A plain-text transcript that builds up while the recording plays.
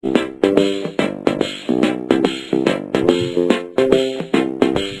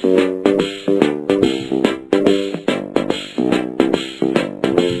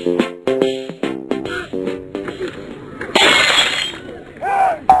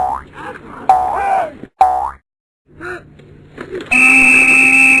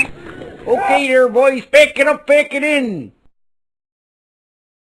there, boys. Pick it up, pick it in.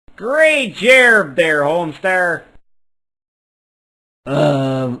 Great Jorb there, Homestar.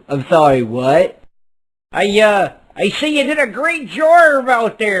 I'm sorry, what? I see you did a great Jorb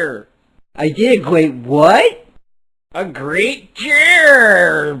out there. I did a great what? A great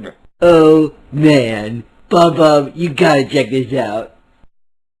Jorb. Oh, man. Bob, you gotta check this out.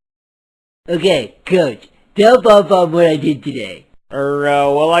 Okay, Coach, tell Bob what I did today.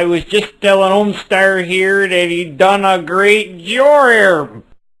 Well, I was just telling Homestar here that he'd done a great Jorb.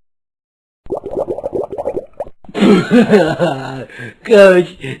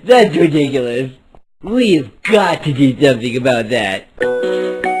 Coach, that's ridiculous. We've got to do something about that.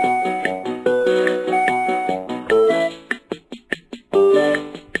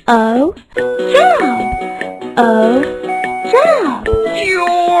 Oh, Jorb! Oh, Jorb!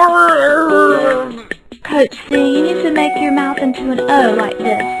 Jorb! Coach C, you need to make your mouth into an O like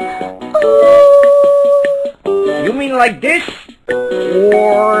this. Oh. You mean like this?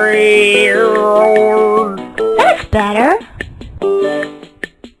 That's better.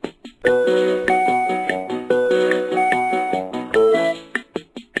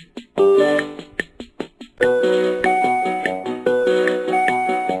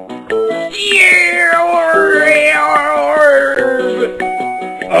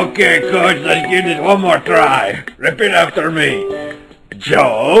 Okay, Coach, let's give this one more try. Repeat after me.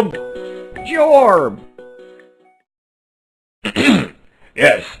 Job. Jorb.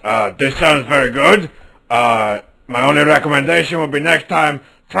 Yes, this sounds very good. My only recommendation would be next time,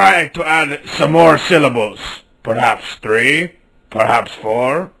 try to add some more syllables. Perhaps 3, perhaps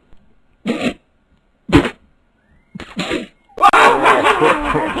 4.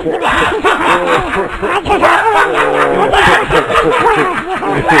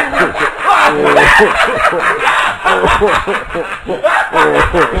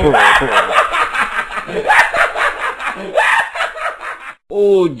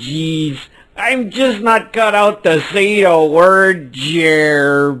 Oh, jeez. I'm just not cut out to say the word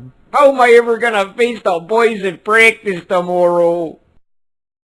Jorb. How am I ever gonna face the boys at practice tomorrow?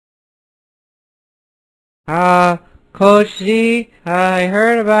 Coach Z, I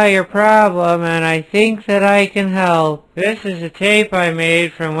heard about your problem and I think that I can help. This is a tape I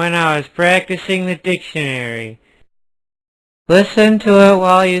made from when I was practicing the dictionary. Listen to it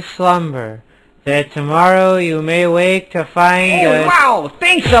while you slumber, that tomorrow you may wake to find Oh, wow!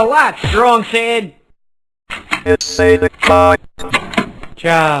 Thanks a lot, Strong said. It's 8 o'clock.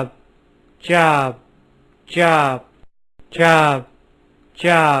 Job, job, job, job, job,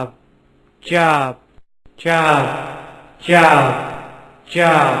 job, job, job, job,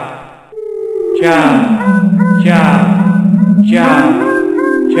 job, job, job,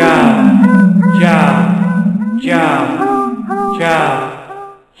 job, job, job,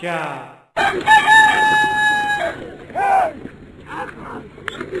 job, job.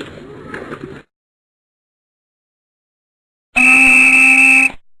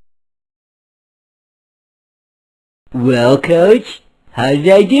 Well, Coach, how did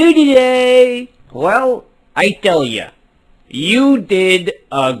I do today? Well, I tell ya, you did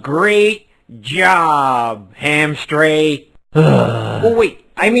a great job, Hamstray. Oh, wait,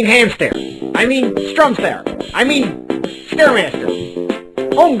 I mean Hamster. I mean Strumster. I mean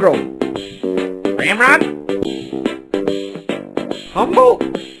Stairmaster. Homegrown. Ramrod. Humble.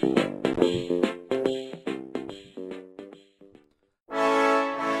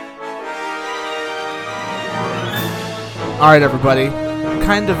 Alright, everybody.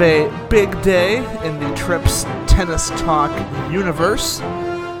 Kind of a big day in the Trips Tennis Talk universe.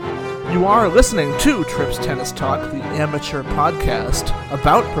 You are listening to Trips Tennis Talk, the amateur podcast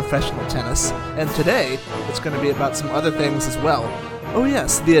about professional tennis, and today it's going to be about some other things as well. Oh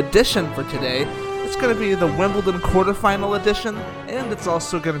yes, the edition for today, it's going to be the Wimbledon quarterfinal edition, and it's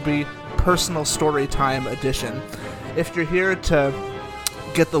also going to be personal story time edition. If you're here to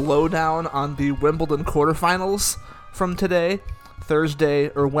get the lowdown on the Wimbledon quarterfinals from today, Wednesday,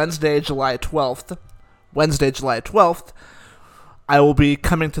 July 12th, I will be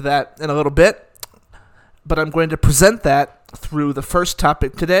coming to that in a little bit, but I'm going to present that through the first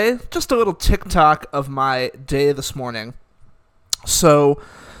topic today, just a little tick-tock of my day this morning. So,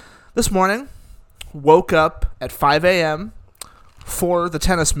 this morning, woke up at 5 a.m. for the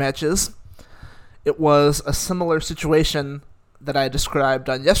tennis matches. It was a similar situation that I described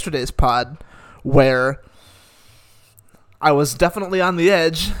on yesterday's pod, where I was definitely on the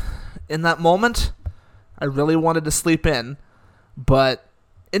edge in that moment. I really wanted to sleep in, but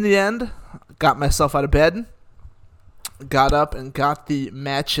in the end, got myself out of bed, got up and got the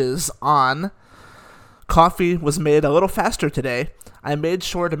matches on. Coffee was made a little faster today. I made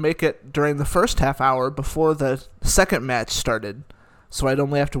sure to make it during the first half hour before the second match started, so I'd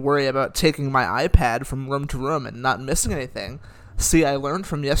only have to worry about taking my iPad from room to room and not missing anything. See, I learned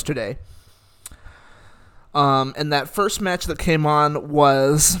from yesterday. And that first match that came on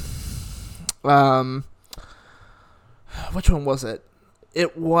was, which one was it?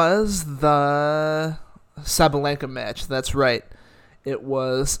 It was the Sabalenka match, that's right. It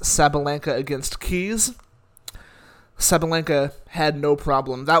was Sabalenka against Keys. Sabalenka had no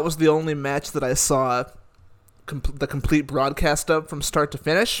problem. That was the only match that I saw the complete broadcast of from start to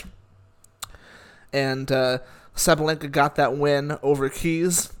finish. And Sabalenka got that win over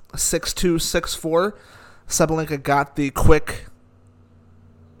Keys, 6-2, 6-4. Sabalenka got the quick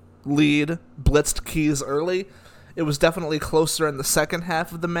lead, blitzed Keys early. It was definitely closer in the second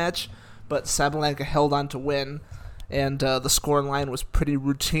half of the match, but Sabalenka held on to win, and the score line was pretty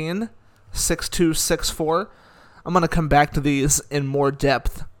routine, 6-2, 6-4. I'm going to come back to these in more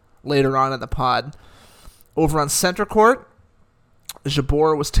depth later on in the pod. Over on center court,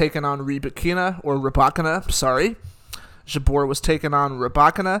 Jabeur was taking on Rybakina. Jabeur was taking on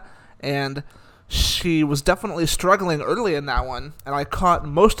Rybakina, and she was definitely struggling early in that one, and I caught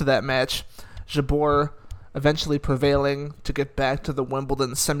most of that match. Jabeur eventually prevailing to get back to the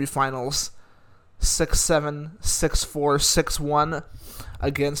Wimbledon semifinals, 6-7, 6-4, 6-1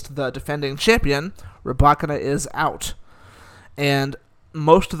 against the defending champion. Rybakina is out. And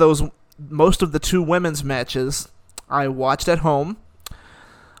most of the two women's matches I watched at home.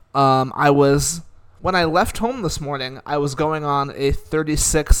 When I left home this morning, I was going on a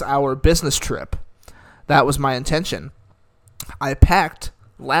 36-hour business trip. That was my intention. I packed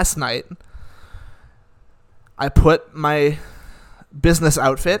last night. I put my business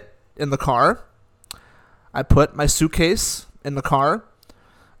outfit in the car. I put my suitcase in the car.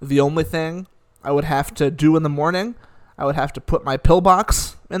 The only thing I would have to do in the morning, I would have to put my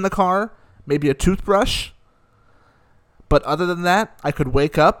pillbox in the car, maybe a toothbrush. But other than that, I could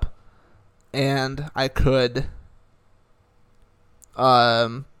wake up and I could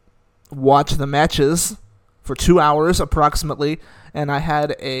watch the matches for 2 hours approximately, and I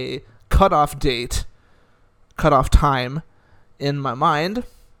had a cutoff time in my mind,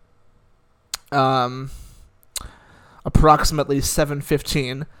 approximately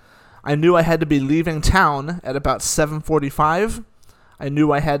 7:15. I knew I had to be leaving town at about 7:45. I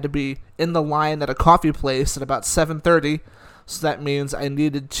knew I had to be in the line at a coffee place at about 7:30, so that means I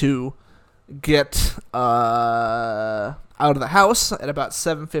needed to get out of the house at about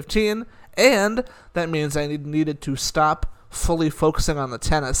 7:15, and that means I needed to stop fully focusing on the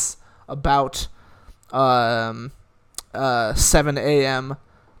tennis about 7 a.m.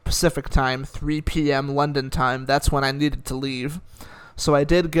 Pacific time, 3 p.m. London time. That's when I needed to leave. So I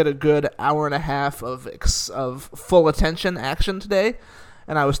did get a good hour and a half of full attention action today,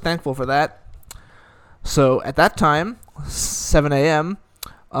 and I was thankful for that. So at that time, 7 a.m.,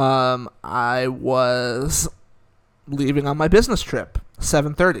 I was leaving on my business trip,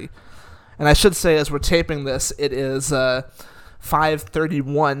 7:30. And I should say, as we're taping this, it is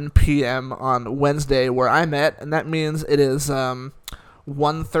 5:31 p.m. on Wednesday where I'm at, and that means it is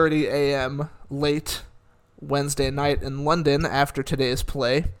 1:30 a.m. late Wednesday night in London after today's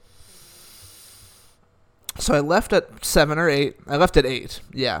play. So I left at 7 or 8. I left at 8.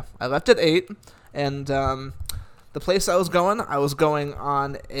 Yeah, I left at 8, and the place I was going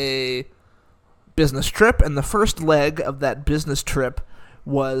on a business trip, and the first leg of that business trip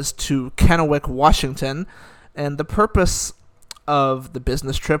was to Kennewick, Washington, and the purpose of the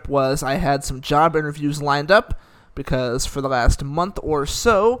business trip was I had some job interviews lined up because for the last month or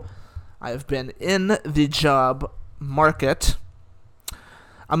so I've been in the job market.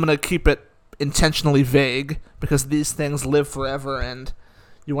 I'm going to keep it intentionally vague because these things live forever and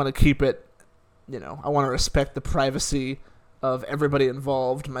you want to keep it, I want to respect the privacy of everybody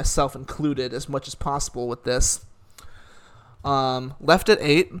involved, myself included, as much as possible with this. Left at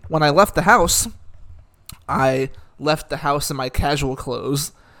 8. When I left the house, I left the house in my casual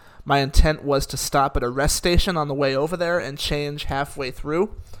clothes. My intent was to stop at a rest station on the way over there and change halfway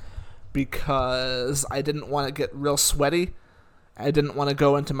through because I didn't want to get real sweaty. I didn't want to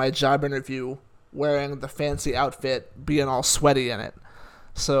go into my job interview wearing the fancy outfit, being all sweaty in it.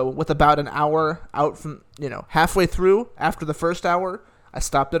 So with about an hour out from, halfway through, after the first hour, I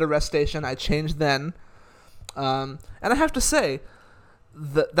stopped at a rest station. I changed then. And I have to say,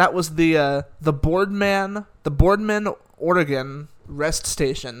 that was the Boardman, Oregon rest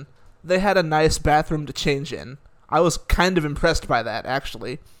station. They had a nice bathroom to change in. I was kind of impressed by that,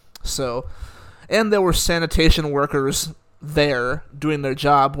 actually. So, and there were sanitation workers there doing their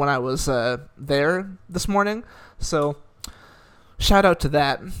job when I was there this morning. So shout out to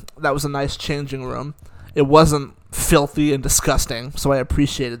that. That was a nice changing room. It wasn't filthy and disgusting, so I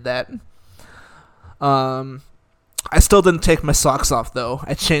appreciated that. I still didn't take my socks off, though.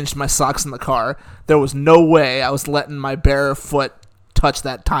 I changed my socks in the car. There was no way I was letting my bare foot touch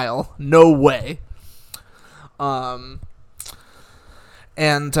that tile. No way. So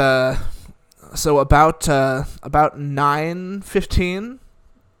about 9:15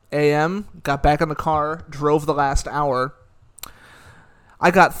 a.m., got back in the car, drove the last hour.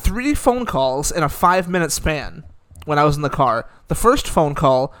 I got 3 phone calls in a 5-minute span when I was in the car. The first phone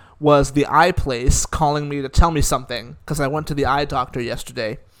call was the eye place calling me to tell me something because I went to the eye doctor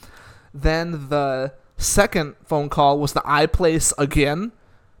yesterday. Then the second phone call was the eye place again,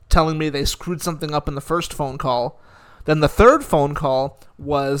 telling me they screwed something up in the first phone call. Then the third phone call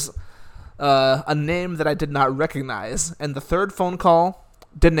was a name that I did not recognize, and the third phone call,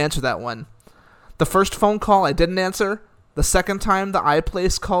 didn't answer that one. The first phone call I didn't answer. The second time the eye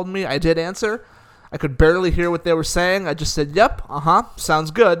place called me, I did answer. I could barely hear what they were saying. I just said, yep,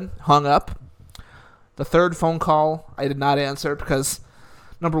 sounds good, hung up. The third phone call, I did not answer because,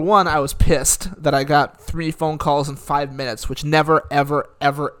 number one, I was pissed that I got 3 phone calls in 5 minutes, which never, ever,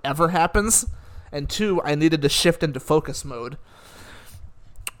 ever, ever happens. And 2, I needed to shift into focus mode.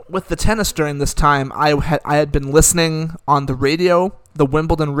 With the tennis during this time, I had been listening on the radio, the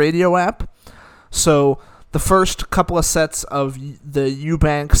Wimbledon radio app. So the first couple of sets of the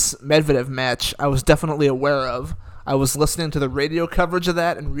Eubanks-Medvedev match, I was definitely aware of. I was listening to the radio coverage of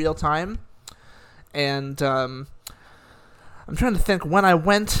that in real time. And I'm trying to think, when I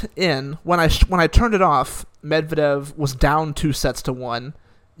went in, when I turned it off, Medvedev was down 2-1.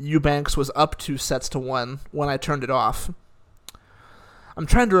 Eubanks was up 2-1 when I turned it off. I'm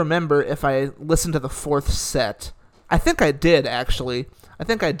trying to remember if I listened to the 4th set. I think I did, actually. I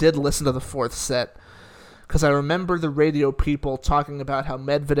think I did listen to the 4th set, because I remember the radio people talking about how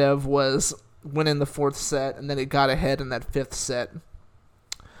Medvedev was winning the 4th set, and then he got ahead in that 5th set.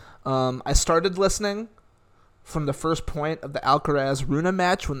 I started listening from the first point of the Alcaraz-Rune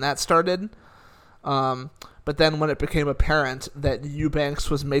match when that started. But then when it became apparent that Eubanks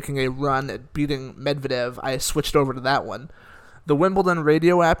was making a run at beating Medvedev, I switched over to that one. The Wimbledon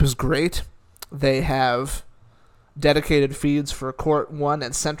radio app is great. They have dedicated feeds for Court 1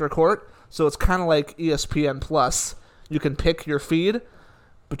 and Center Court, so it's kind of like ESPN+. You can pick your feed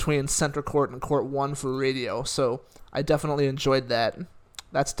between Center Court and Court 1 for radio, so I definitely enjoyed that.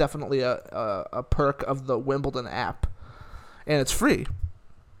 That's definitely a perk of the Wimbledon app, and it's free.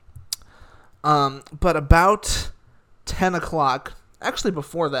 But about 10 o'clock, actually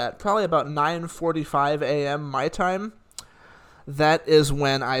before that, probably about 9:45 a.m. my time, that is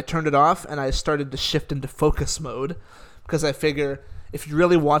when I turned it off and I started to shift into focus mode, because I figure if you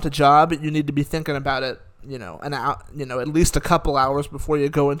really want a job, you need to be thinking about it, at least a couple hours before you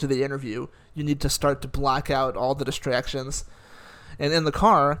go into the interview. You need to start to block out all the distractions. And in the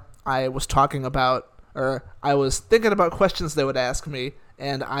car, I was thinking about questions they would ask me,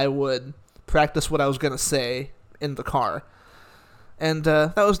 and I would practice what I was going to say in the car. And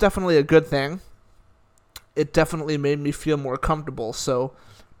that was definitely a good thing. It definitely made me feel more comfortable, so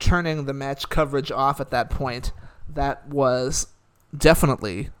turning the match coverage off at that point, that was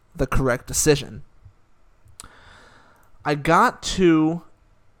definitely the correct decision. I got to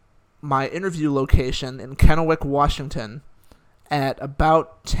my interview location in Kennewick, Washington at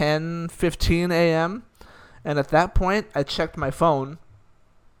about 10:15 a.m., and at that point, I checked my phone,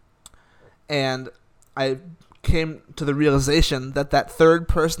 and I came to the realization that that third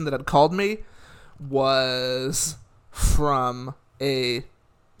person that had called me was from a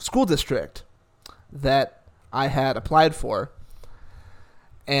school district that I had applied for.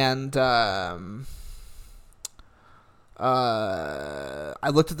 And I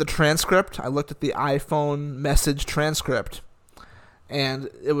looked at the transcript. I looked at the iPhone message transcript, and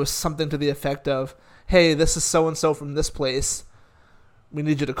it was something to the effect of, hey, this is so-and-so from this place. We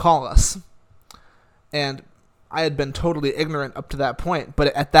need you to call us. And I had been totally ignorant up to that point.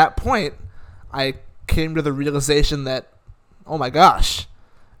 But at that point, I came to the realization that, oh my gosh,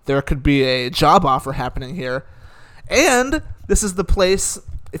 there could be a job offer happening here. And this is the place,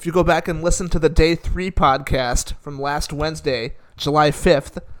 if you go back and listen to the Day 3 podcast from last Wednesday, July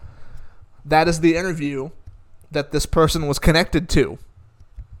 5th, that is the interview that this person was connected to.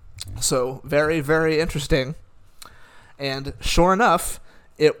 So, very, very interesting. And sure enough,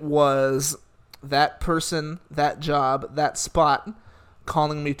 it was that person, that job, that spot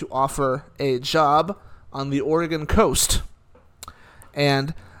calling me to offer a job on the Oregon coast.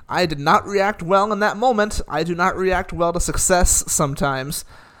 And I did not react well in that moment. I do not react well to success sometimes.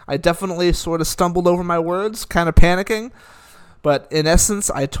 I definitely sort of stumbled over my words, kind of panicking. But in essence,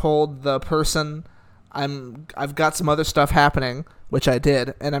 I told the person, I've got some other stuff happening, which I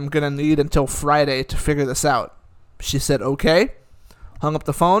did, and I'm going to need until Friday to figure this out. She said, okay, hung up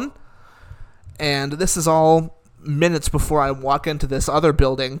the phone, and this is all minutes before I walk into this other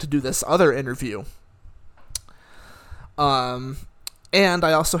building to do this other interview. And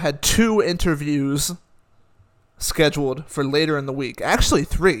I also had 2 interviews scheduled for later in the week. Actually,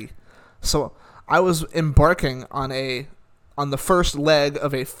 3. So I was embarking on the first leg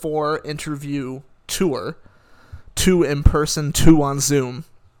of a 4-interview tour. 2 in person, 2 on Zoom.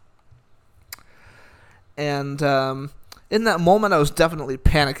 And in that moment, I was definitely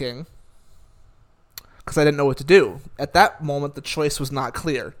panicking because I didn't know what to do. At that moment, the choice was not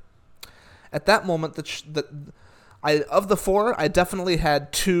clear. At that moment, of the 4, I definitely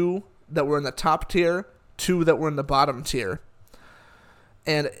had 2 that were in the top tier, 2 that were in the bottom tier.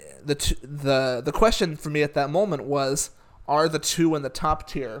 And the question for me at that moment was, are the 2 in the top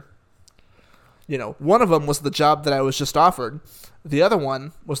tier? One of them was the job that I was just offered. The other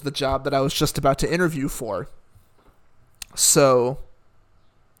one was the job that I was just about to interview for. So,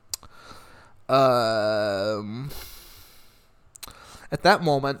 at that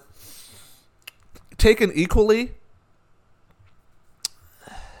moment, taken equally,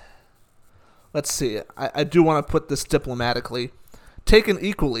 let's see, I do want to put this diplomatically. Taken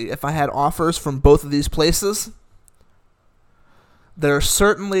equally, if I had offers from both of these places, there are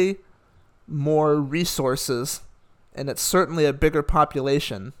certainly more resources, and it's certainly a bigger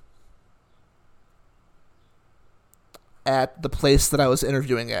population at the place that I was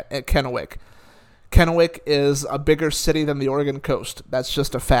interviewing at Kennewick. Kennewick is a bigger city than the Oregon coast. That's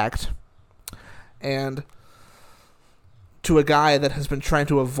just a fact. And to a guy that has been trying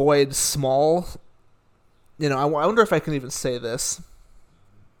to avoid small, I wonder if I can even say this.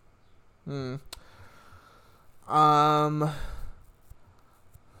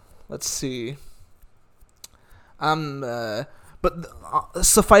 Let's see. But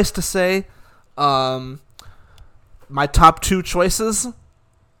suffice to say, my top 2 choices,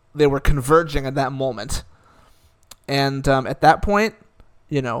 they were converging at that moment. And at that point,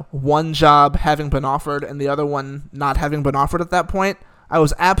 one job having been offered and the other one not having been offered at that point, I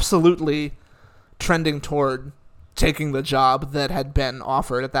was absolutely trending toward taking the job that had been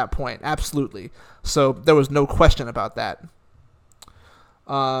offered at that point. Absolutely. So there was no question about that.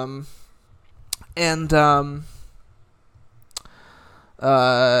 So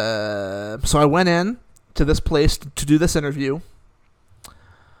I went in to this place to do this interview.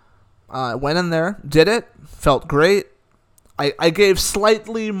 I went in there, did it, felt great. I gave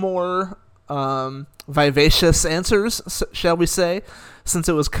slightly more vivacious answers, shall we say, since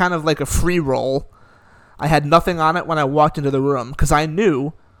it was kind of like a free roll. I had nothing on it when I walked into the room because I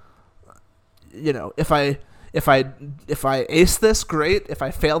knew, if I ace this, great. If I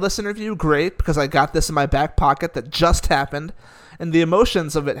fail this interview, great, because I got this in my back pocket that just happened, and the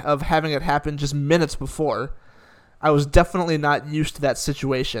emotions of having it happen just minutes before, I was definitely not used to that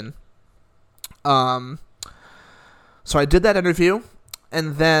situation. So I did that interview,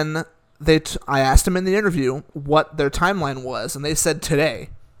 and then I asked them in the interview what their timeline was, and they said today,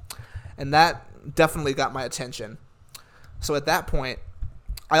 and that definitely got my attention. So at that point,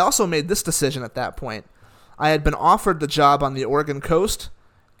 I also made this decision at that point. I had been offered the job on the Oregon coast,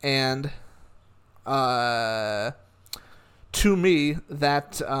 and to me,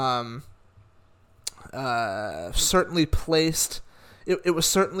 that certainly placed... It was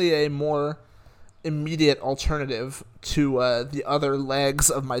certainly a more immediate alternative to the other legs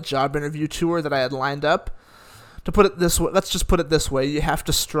of my job interview tour that I had lined up. To put it this way, let's just put it this way: you have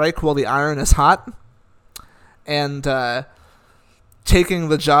to strike while the iron is hot, and taking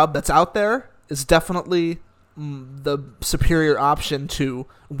the job that's out there is definitely the superior option to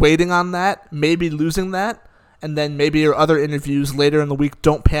waiting on that, maybe losing that, and then maybe your other interviews later in the week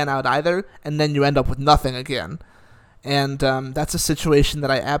don't pan out either, and then you end up with nothing again. And that's a situation that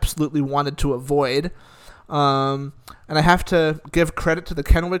I absolutely wanted to avoid. And I have to give credit to the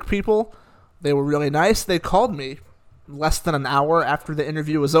Kennewick people. They were really nice. They called me less than an hour after the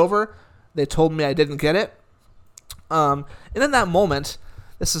interview was over. They told me I didn't get it. And in that moment,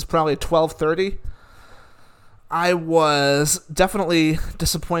 this is probably 12:30, I was definitely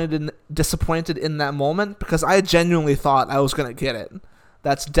disappointed in that moment because I genuinely thought I was going to get it.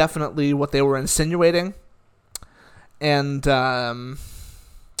 That's definitely what they were insinuating. And there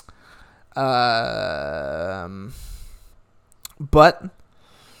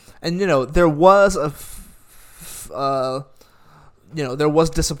was there was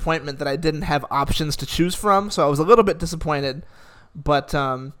disappointment that I didn't have options to choose from, so I was a little bit disappointed. But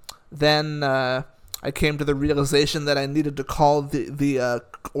then I came to the realization that I needed to call the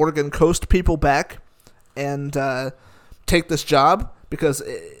Oregon Coast people back and take this job, because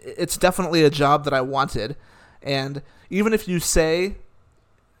it's definitely a job that I wanted. And even if you say,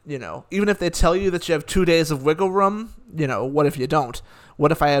 even if they tell you that you have 2 days of wiggle room, what if you don't?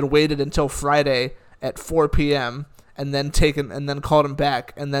 What if I had waited until Friday at 4 p.m. and then called them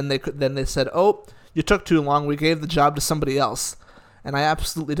back, and then they said, "Oh, you took too long. We gave the job to somebody else," and I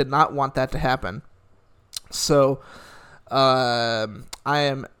absolutely did not want that to happen. So I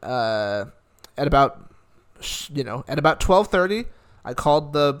am at about 12:30. I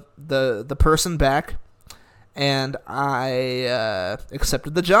called the person back, and I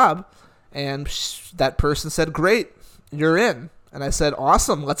accepted the job, and that person said, "Great, you're in." And I said,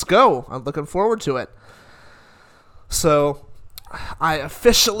 "Awesome, let's go. I'm looking forward to it." So I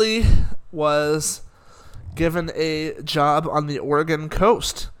officially was given a job on the Oregon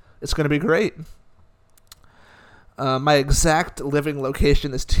coast. It's going to be great. My exact living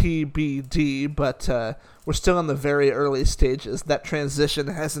location is TBD, but we're still in the very early stages. That transition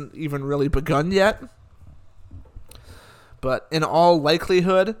hasn't even really begun yet. But in all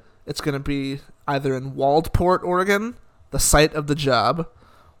likelihood, it's going to be either in Waldport, Oregon, the site of the job,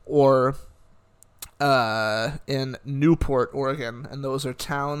 or in Newport, Oregon, and those are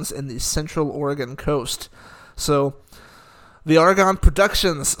towns in the central Oregon coast. So the Argonne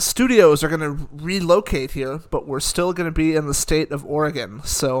Productions studios are going to relocate here, but we're still going to be in the state of Oregon.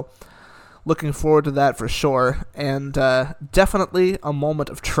 So looking forward to that for sure, and definitely a moment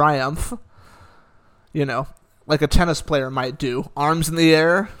of triumph, like a tennis player might do. Arms in the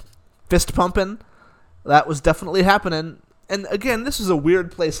air, fist pumping. That was definitely happening. And again, this is a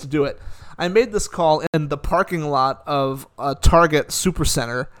weird place to do it. I made this call in the parking lot of a Target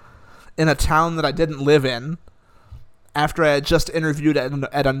Supercenter in a town that I didn't live in, after I had just interviewed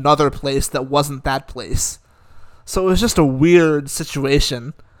at another place that wasn't that place. So it was just a weird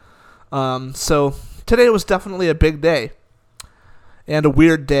situation. So today was definitely a big day, and a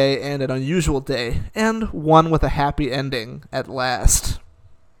weird day, and an unusual day, and one with a happy ending at last.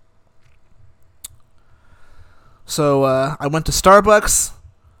 So I went to Starbucks,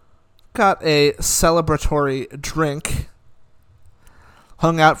 got a celebratory drink,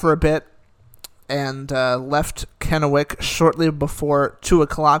 hung out for a bit, and left Kennewick shortly before 2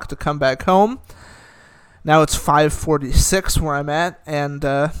 o'clock to come back home. Now it's 5:46 where I'm at,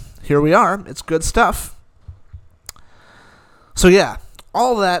 and here we are. It's good stuff. So yeah,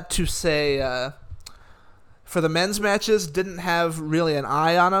 all that to say, for the men's matches, didn't have really an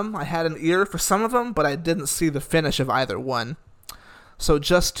eye on them. I had an ear for some of them, but I didn't see the finish of either one. So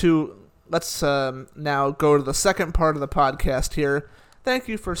let's now go to the second part of the podcast here. Thank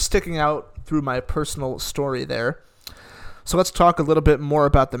you for sticking out through my personal story there. So let's talk a little bit more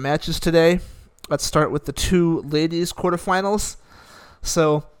about the matches today. Let's start with the two ladies' quarterfinals.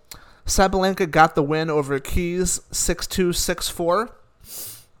 So Sabalenka got the win over Keys 6-2, 6-4.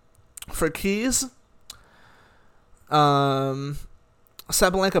 For Keys,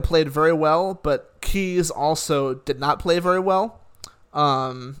 Sabalenka played very well, but Keys also did not play very well.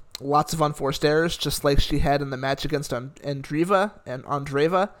 Lots of unforced errors, just like she had in the match against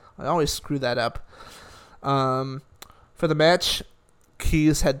Andreeva. I always screw that up. For the match,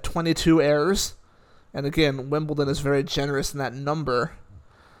 Keys had 22 errors, and again, Wimbledon is very generous in that number.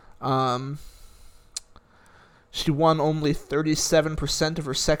 She won only 37% of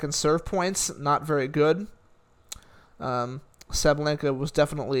her second serve points, not very good. Sabalenka was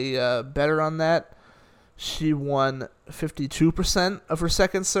definitely better on that. She won 52% of her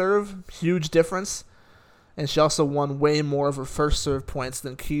second serve, huge difference. And she also won way more of her first serve points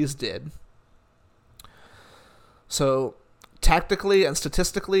than Keys did. So, tactically and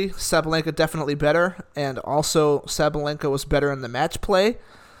statistically, Sabalenka definitely better. And also, Sabalenka was better in the match play.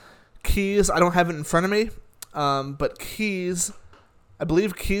 Keys, I don't have it in front of me. But Keys, I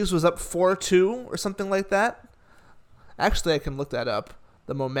believe Keys was up 4-2 or something like that. Actually, I can look that up.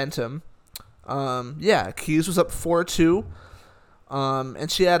 The momentum. Keys was up 4-2.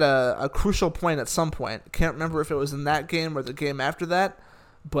 And she had a crucial point at some point. Can't remember if it was in that game or the game after that.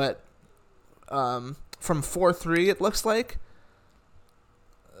 But from 4-3, it looks like,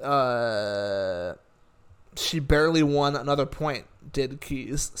 she barely won another point, did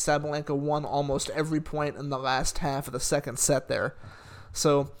Keys. Sabalenka won almost every point in the last half of the second set there.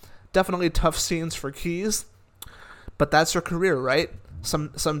 So definitely tough scenes for Keys. But that's her career, right?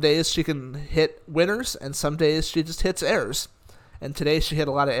 Some days she can hit winners, and some days she just hits errors. And today she hit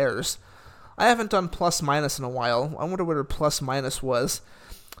a lot of errors. I haven't done plus minus in a while. I wonder what her plus minus was.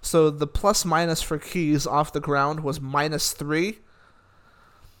 So the plus minus for keys off the ground was -3.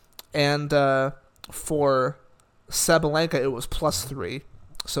 And for Sabalenka, it was +3.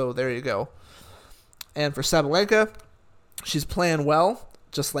 So there you go. And for Sabalenka, she's playing well,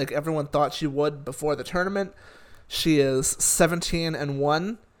 just like everyone thought she would before the tournament. She is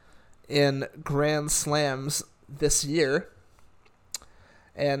 17-1 in Grand Slams this year.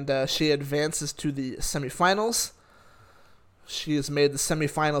 And she advances to the semifinals. She has made the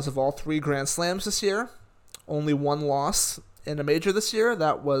semifinals of all 3 Grand Slams this year. Only one loss in a major this year.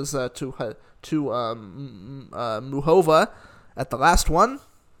 That was to Muhova at the last one.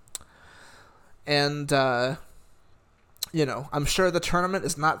 And, I'm sure the tournament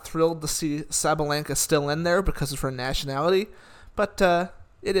is not thrilled to see Sabalenka still in there because of her nationality. But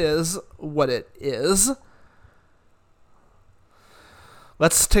it is what it is.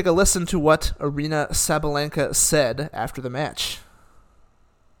 Let's take a listen to what Aryna Sabalenka said after the match.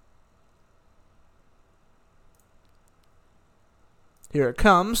 Here it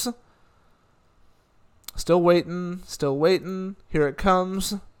comes. Still waiting. Here it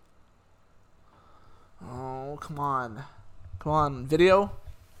comes. Oh, come on. Come on, video?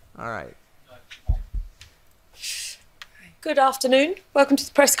 Alright. Good afternoon. Welcome to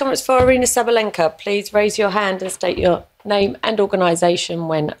the press conference for Aryna Sabalenka. Please raise your hand and state your name and organisation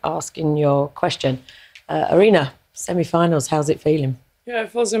when asking your question. Aryna, semi-finals, how's it feeling? Yeah, it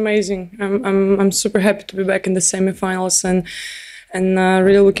feels amazing. I'm super happy to be back in the semi-finals and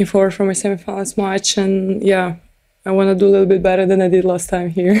really looking forward for my semi-finals match. And yeah, I want to do a little bit better than I did last time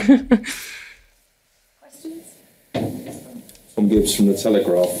here. Tom Gibbs from the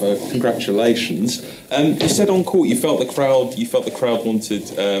Telegraph. Congratulations. You said on court you felt the crowd wanted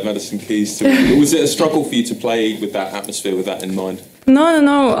Madison Keys to win. Was it a struggle for you to play with that atmosphere, with that in mind? No.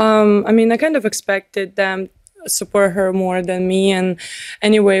 I mean, I kind of expected them to support her more than me, and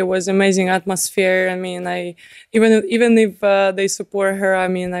anyway, it was amazing atmosphere. I mean, even if they support her, I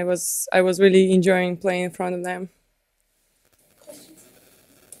mean, I was really enjoying playing in front of them.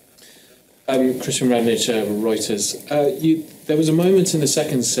 Christian Radnich, Reuters. There was a moment in the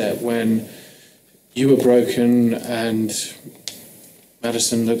second set when you were broken and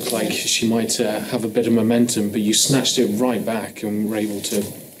Madison looked like she might have a bit of momentum, but you snatched it right back and were able to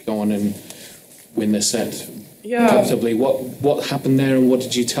go on and win the set comfortably. What happened there, and what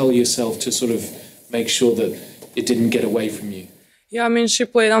did you tell yourself to sort of make sure that it didn't get away from you? Yeah, I mean, she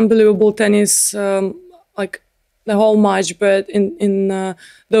played unbelievable tennis, like the whole match, but in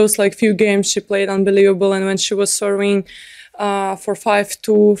those few games she played unbelievable. And when she was serving for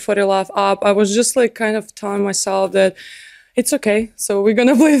 5-2 for the love up, I was just kind of telling myself that it's okay. So we're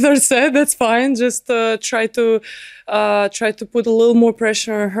gonna play third set. That's fine. Just try to put a little more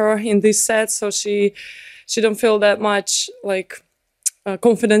pressure on her in this set, so she don't feel that much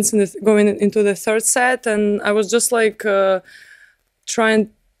confidence in going into the third set. And I was just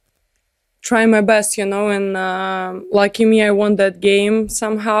trying my best, and lucky me, I won that game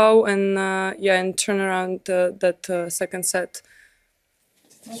somehow, and and turn around that second set.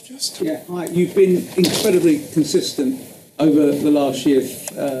 You've been incredibly consistent over the last year.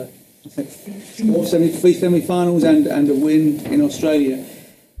 Three semi-finals and a win in Australia.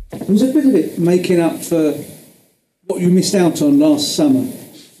 Was a bit of it making up for what you missed out on last summer?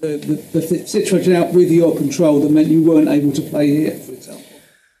 The situation out with your control that meant you weren't able to play here, for example.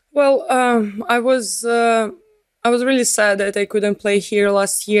 Well, I was really sad that I couldn't play here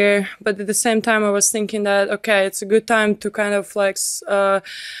last year, but at the same time, I was thinking that okay, it's a good time to kind of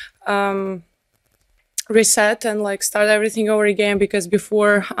reset and start everything over again, because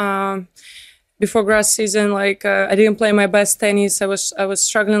before grass season, I didn't play my best tennis. I was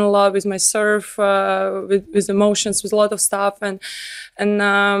struggling a lot with my serve, with emotions, with a lot of stuff, and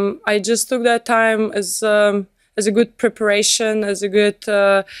I just took that time as a good preparation, as a good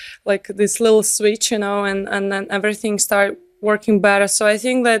this little switch, and then everything started working better. So I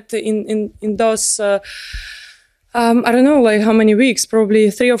think that in those I don't know how many weeks,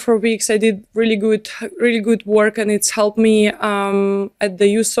 probably 3 or 4 weeks, I did really good work, and it's helped me at the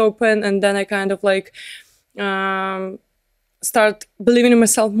US Open, and then I kind of start believing in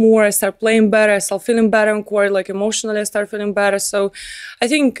myself more. I start playing better. I start feeling better on court, emotionally I start feeling better. So I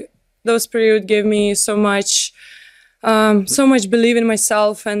think those periods gave me so much belief in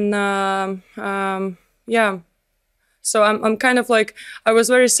myself, and So I'm kind of I was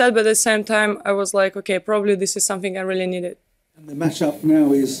very sad, but at the same time I was okay, probably this is something I really needed. And the matchup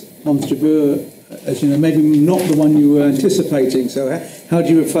now is Ons Jabeur, as you know, maybe not the one you were anticipating. So how do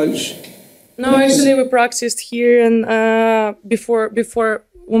you approach? No, actually we practiced here, and before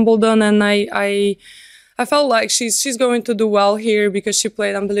Wimbledon, and I felt like she's going to do well here because she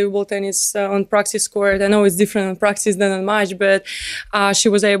played unbelievable tennis on practice court. I know it's different on practice than on match, but she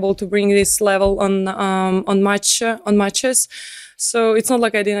was able to bring this level on matches. So it's not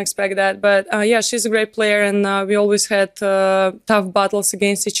like I didn't expect that, but yeah, she's a great player, and we always had tough battles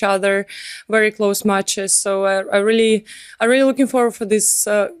against each other, very close matches. So I really looking forward for this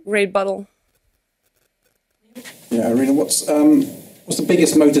great battle. Yeah, Irina, what's the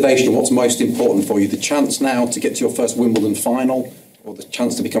biggest motivation? What's most important for you? The chance now to get to your first Wimbledon final, or the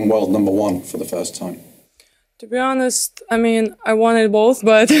chance to become world number one for the first time? To be honest, I mean, I wanted both,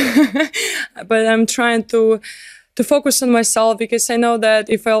 but but I'm trying to focus on myself, because I know that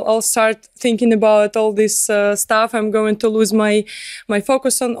if I'll start thinking about all this stuff, I'm going to lose my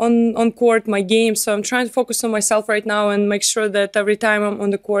focus on court, my game. So I'm trying to focus on myself right now and make sure that every time I'm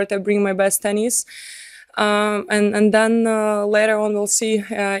on the court, I bring my best tennis. And then later on we'll see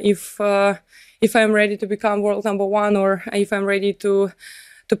if I'm ready to become world number one, or if I'm ready to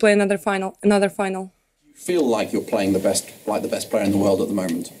play another final. You feel like you're playing the best player in the world at the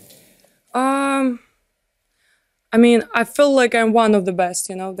moment? I mean, I feel like I'm one of the best.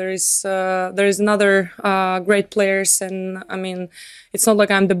 You know, there is another great players, and I mean, it's not like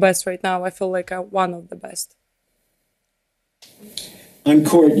I'm the best right now. I feel like I'm one of the best. On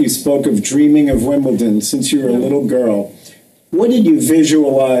court, you spoke of dreaming of Wimbledon since you were a little girl. What did you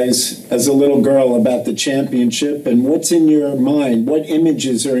visualize as a little girl about the championship, and what's in your mind? What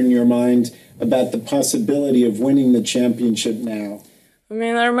images are in your mind about the possibility of winning the championship now? I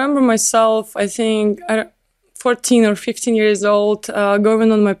mean, I remember myself, I think, 14 or 15 years old,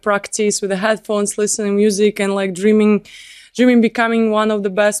 going on my practice with the headphones, listening music, and like dreaming becoming one of the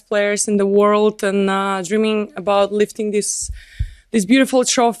best players in the world, and dreaming about lifting these beautiful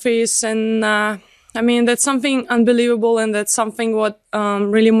trophies. And I mean, that's something unbelievable, and that's something what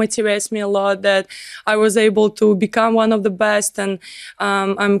really motivates me a lot, that I was able to become one of the best, and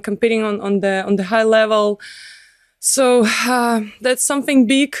I'm competing on the high level. So that's something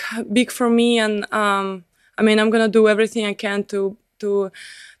big for me, and I mean, I'm gonna do everything I can to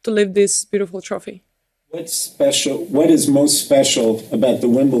lift this beautiful trophy. What's special? What is most special about the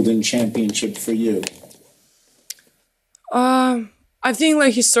Wimbledon championship for you? I think,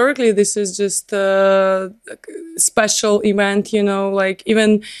 like, historically, this is just a special event. You know, like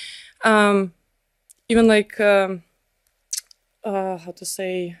even like how to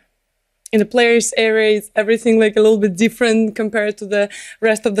say. In the players' area, it's everything like a little bit different compared to the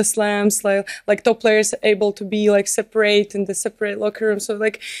rest of the slams. Like top players are able to be like separate in the separate locker room. So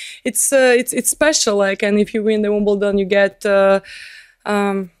like it's special. Like, and if you win the Wimbledon, you get how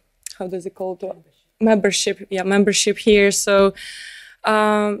does it called? Membership. Yeah, membership here. So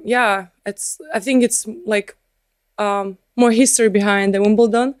yeah, I think it's like more history behind the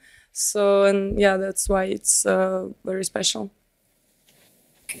Wimbledon. So, and yeah, that's why it's very special.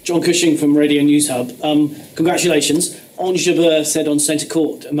 John Cushing from Radio News Hub. Congratulations. Ange Jabeur said on Centre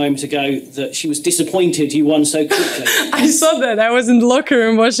Court a moment ago that she was disappointed you won so quickly. I saw that. I was in the locker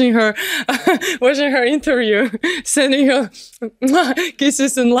room watching her interview, sending her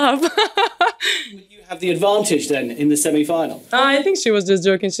kisses and love. You have the advantage then in the semi-final. I think she was just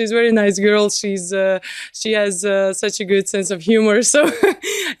joking. She's a very nice girl. She has such a good sense of humor. So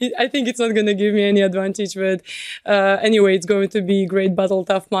I think it's not going to give me any advantage. But anyway, it's going to be a great battle,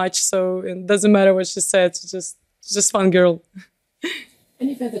 tough match. So it doesn't matter what she said. It's just fun girl.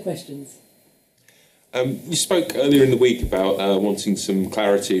 Any further questions? You spoke earlier in the week about wanting some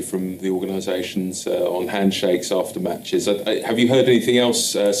clarity from the organisations on handshakes after matches. Have you heard anything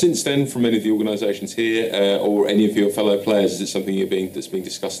else since then from any of the organisations here or any of your fellow players? Is it something that's being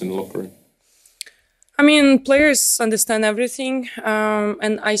discussed in the locker room? I mean, players understand everything,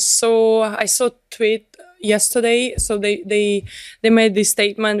 and I saw tweet yesterday. So they made this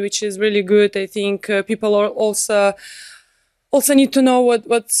statement, which is really good. I think people are also need to know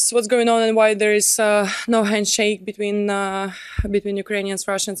what's going on and why there is no handshake between Ukrainians,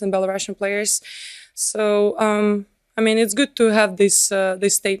 Russians, and Belarusian players. So I mean, it's good to have this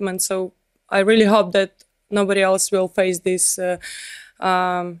statement. So I really hope that nobody else will face this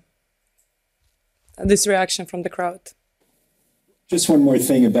reaction from the crowd. Just one more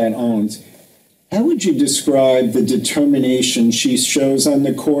thing about Ons. How would you describe the determination she shows on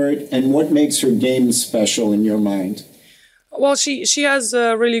the court, and what makes her game special in your mind? Well, she has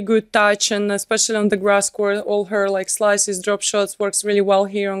a really good touch, and especially on the grass court, all her like slices, drop shots works really well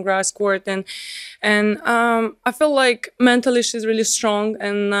here on grass court, and I feel like mentally she's really strong,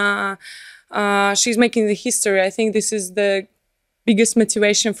 and she's making the history. I think this is the biggest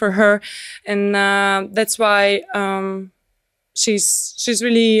motivation for her, and that's why she's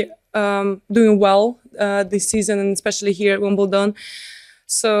really doing well this season, and especially here at Wimbledon.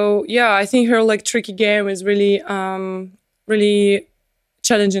 So yeah, I think her like tricky game is really really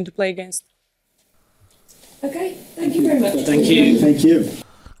challenging to play against. Okay, thank you very much. Thank you. Thank you.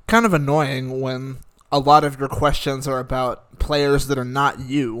 Kind of annoying when a lot of your questions are about players that are not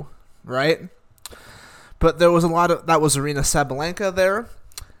you, right? But there was a lot of that was Aryna Sabalenka there,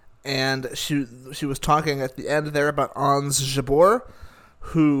 and she was talking at the end there about Ons Jabeur,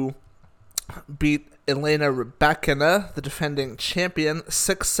 who beat Elena Rybakina, the defending champion,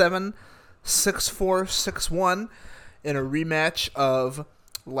 6-7, 6-4, 6-1 in a rematch of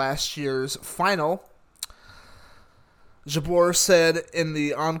last year's final. Jabeur said in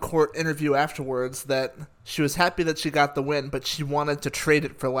the on-court interview afterwards that she was happy that she got the win, but she wanted to trade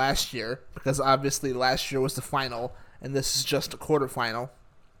it for last year, because obviously last year was the final, and this is just a quarterfinal.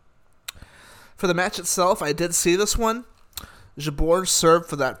 For the match itself, I did see this one. Jabeur served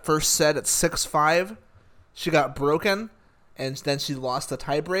for that first set at 6-5. She got broken, and then she lost the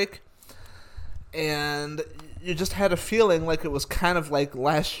tiebreak. And you just had a feeling like it was kind of like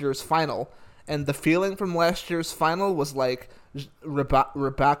last year's final. And the feeling from last year's final was like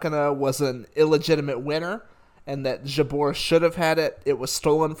Rybakina was an illegitimate winner, and that Jabeur should have had it. It was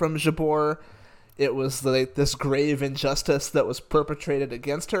stolen from Jabeur. It was like this grave injustice that was perpetrated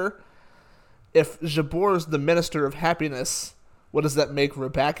against her. If Jabeur is the Minister of Happiness, what does that make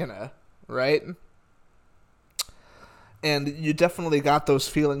Rybakina, right? And you definitely got those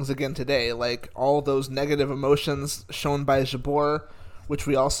feelings again today, like all those negative emotions shown by Jabeur, which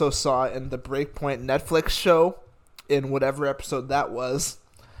we also saw in the Breakpoint Netflix show, in whatever episode that was.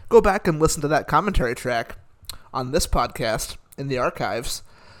 Go back and listen to that commentary track on this podcast in the archives.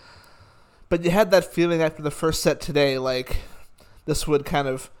 But you had that feeling after the first set today, like this would kind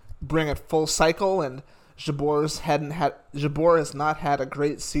of bring it full cycle, and Jabeur has not had a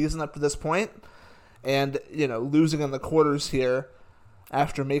great season up to this point, and losing in the quarters here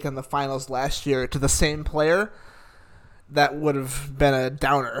after making the finals last year to the same player, that would have been a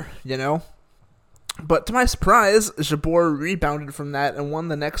downer, But to my surprise, Jabeur rebounded from that and won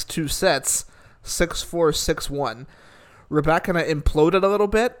the next two sets, 6-4, 6-1. Rybakina imploded a little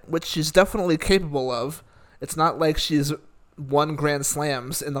bit, which she's definitely capable of. It's not like she's won Grand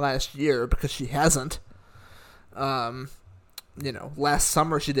Slams in the last year, because she hasn't. Last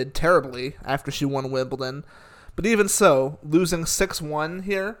summer she did terribly after she won Wimbledon. But even so, losing 6-1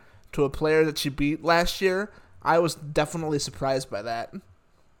 here to a player that she beat last year, I was definitely surprised by that.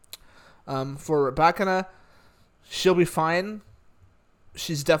 For Rybakina, she'll be fine.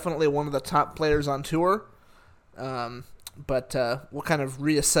 She's definitely one of the top players on tour. But we'll kind of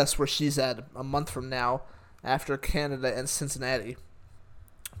reassess where she's at a month from now after Canada and Cincinnati.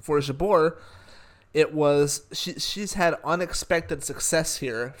 For Jabeur, she's had unexpected success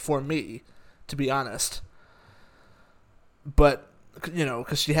here for me, to be honest. But,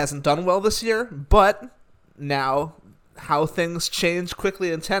 because she hasn't done well this year, but now how things change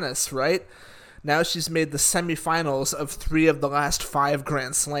quickly in tennis, right? Now she's made the semifinals of 3 of the last 5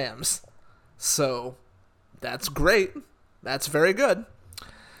 Grand Slams. So, that's great. That's very good.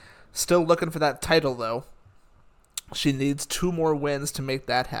 Still looking for that title, though. She needs 2 more wins to make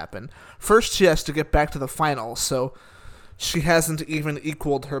that happen. First, she has to get back to the final, so she hasn't even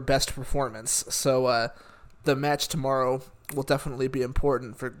equaled her best performance. So, the match tomorrow will definitely be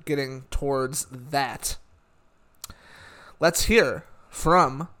important for getting towards that. Let's hear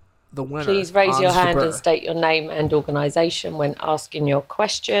from the winner. Please raise your hand Jabeur. and state your name and organisation when asking your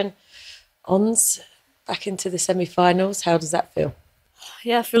question. Ons, back into the semi-finals. How does that feel?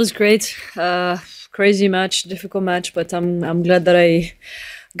 Yeah, feels great. Crazy match, difficult match, but I'm glad that I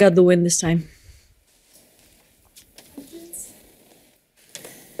got the win this time.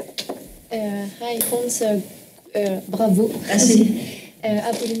 Hi, Hans. Bravo.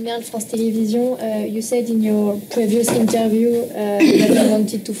 Apolline Merle, France Télévisions. You said in your previous interview that you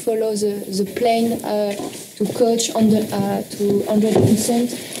wanted to follow the plan to coach to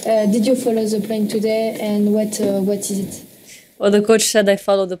 100%. Did you follow the plan today, and what is it? Well, the coach said I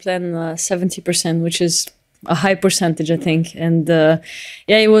followed the plan 70%, which is a high percentage, I think. And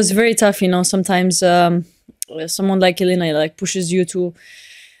it was very tough. Sometimes someone like Elena pushes you to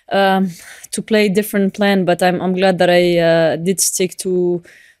play a different plan, but I'm glad that I did stick to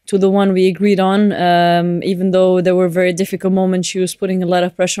the one we agreed on. Even though there were very difficult moments, she was putting a lot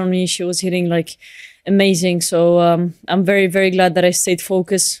of pressure on me. She was hitting amazing. So I'm very, very glad that I stayed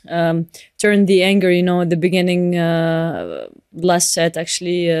focused. Turned the anger, at the beginning, last set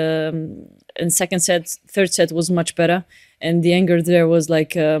actually, and second set, third set was much better. And the anger there was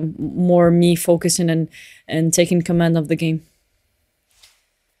more me focusing and taking command of the game.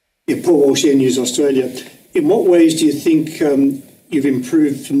 Paul Walsh, News Australia. In what ways do you think you've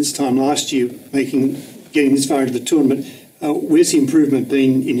improved from this time last year, getting this far into the tournament? Where's the improvement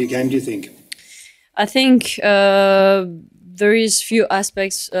been in your game, do you think? I think there is few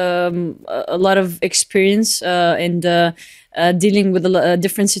aspects, a lot of experience and dealing with a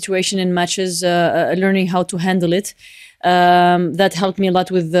different situation in matches, learning how to handle it. That helped me a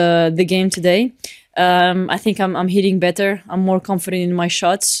lot with the game today. I think I'm hitting better. I'm more confident in my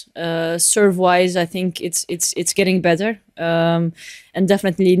shots. Serve-wise, I think it's getting better, and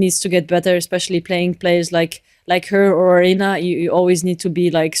definitely needs to get better. Especially playing players like her or Arena, you always need to be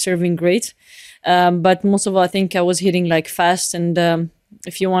like serving great. But most of all, I think I was hitting like fast, and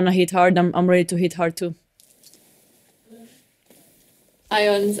if you want to hit hard, I'm ready to hit hard too.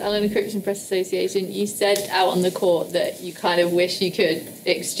 Ions, Eleanor Cription Press Association, you said out on the court that you kind of wish you could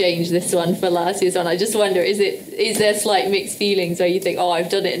exchange this one for last year's one. I just wonder, is there slight mixed feelings where you think, oh, I've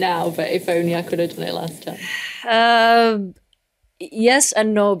done it now, but if only I could have done it last time? Yes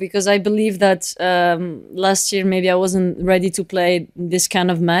and no, because I believe that last year maybe I wasn't ready to play this kind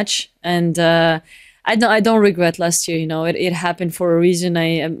of match, and I don't regret last year. You know, it happened for a reason.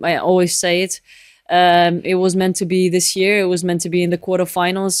 I always say it. It was meant to be this year. It was meant to be in the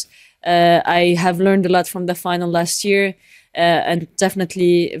quarterfinals. I have learned a lot from the final last year, and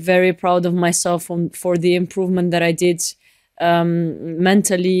definitely very proud of myself for the improvement that I did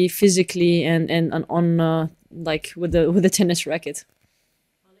mentally, physically, and on like with the tennis racket.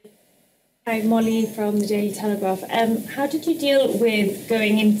 Hi, Molly from the Daily Telegraph. How did you deal with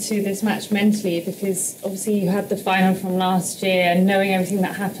going into this match mentally? Because obviously you had the final from last year and knowing everything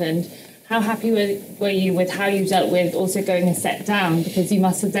that happened. How happy were you with how you dealt with also going a set down? Because you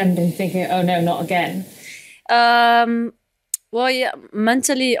must have then been thinking, oh no, not again. Well, yeah,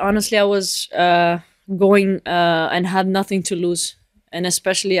 mentally, honestly, I was going and had nothing to lose. And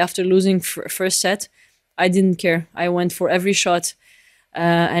especially after losing first set, I didn't care. I went for every shot.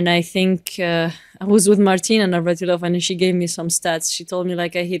 And I think I was with Martina Navratilova, and she gave me some stats. She told me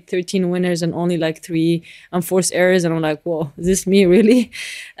like I hit 13 winners and only like 3 unforced errors. And I'm like, whoa, is this me really?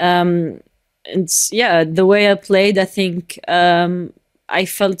 And yeah, the way I played, I think I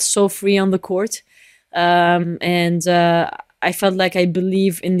felt so free on the court. And I felt like I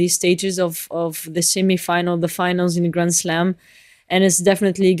believe in these stages of the semi-final, the finals in the Grand Slam. And it's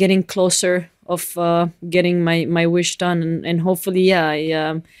definitely getting closer of getting my wish done, and hopefully,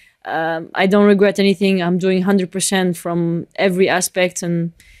 yeah, I don't regret anything. I'm doing 100% from every aspect,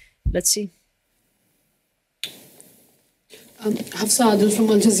 and let's see. Hafsa Adil from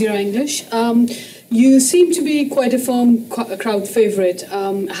Al Jazeera English. You seem to be quite a firm crowd favourite.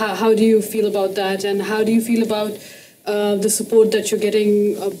 How do you feel about that, and how do you feel about the support that you're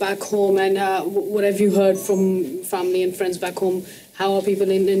getting back home, and what have you heard from family and friends back home? How are people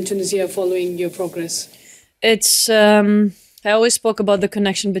in Tunisia following your progress? It's I always spoke about the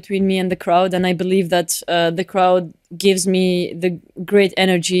connection between me and the crowd, and I believe that the crowd gives me the great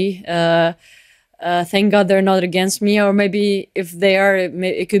energy. Thank God they're not against me, or maybe if they are,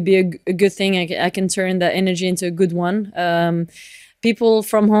 it could be a good thing. I can turn that energy into a good one. People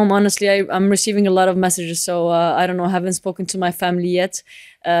from home, honestly, I'm receiving a lot of messages, so I don't know, I haven't spoken to my family yet.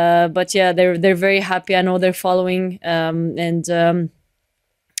 But yeah, they're very happy. I know they're following, and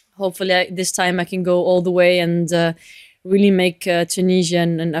hopefully this time I can go all the way and really make Tunisia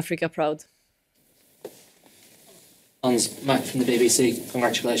and Africa proud. Hans, Matt from the BBC,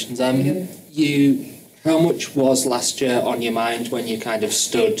 congratulations. How much was last year on your mind when you kind of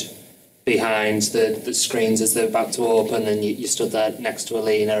stood behind the screens as they're about to open, and you stood there next to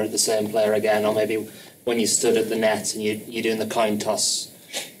Alina, the same player again, or maybe when you stood at the net and you're doing the coin toss?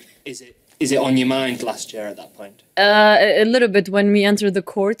 Is it on your mind last year at that point? A little bit. When we entered the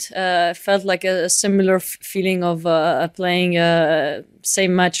court, felt like a similar feeling of playing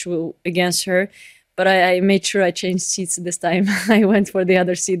same match against her. But I made sure I changed seats this time. I went for the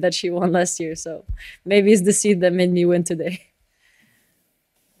other seat that she won last year. So maybe it's the seat that made me win today.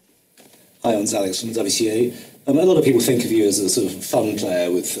 Hi, I'm Alex from WCA. A lot of people think of you as a sort of fun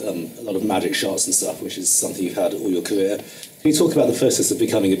player with a lot of magic shots and stuff, which is something you've had all your career. Can you talk about the process of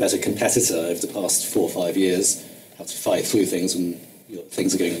becoming a better competitor over the past 4 or 5 years? How to fight through things when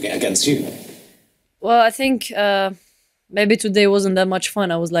things are going against you? Well, I think maybe today wasn't that much fun.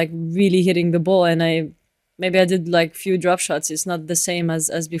 I was like really hitting the ball, and I did like few drop shots. It's not the same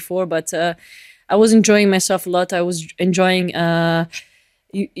as before, but I was enjoying myself a lot. I was enjoying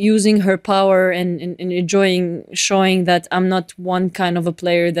using her power and enjoying showing that I'm not one kind of a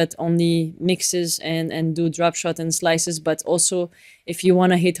player that only mixes and do drop shot and slices, but also if you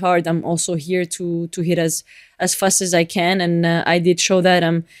want to hit hard, I'm also here to hit as fast as I can, and I did show that.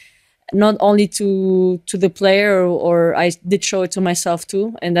 not only to the player, or I did show it to myself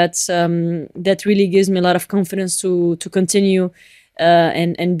too, and that really gives me a lot of confidence to continue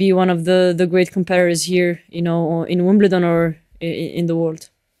and be one of the great competitors here, in Wimbledon or in the world.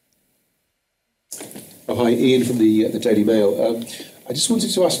 Oh, hi, Ian from the Daily Mail. I just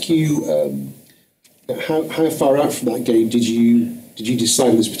wanted to ask you how far out from that game did you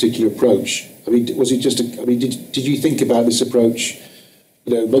decide on this particular approach? I mean, was it just did you think about this approach,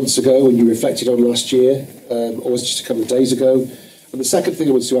 months ago when you reflected on last year, or was it just a couple of days ago? And the second thing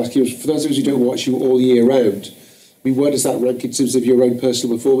I wanted to ask you is, for those of us who don't watch you all year round, I mean, where does that rank in terms of your own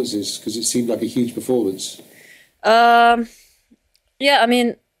personal performances? Because it seemed like a huge performance. Yeah, I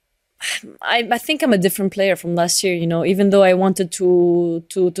mean, I think I'm a different player from last year. Even though I wanted to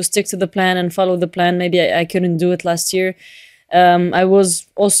stick to the plan and follow the plan, maybe I couldn't do it last year. I was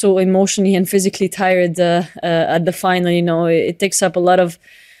also emotionally and physically tired at the final. It takes up a lot of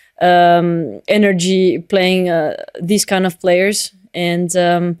energy playing these kind of players, and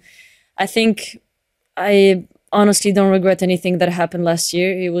I think I honestly don't regret anything that happened last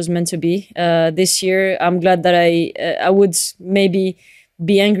year. It was meant to be. This year, I'm glad that I would maybe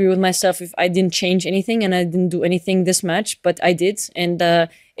be angry with myself if I didn't change anything and I didn't do anything this match, but I did, and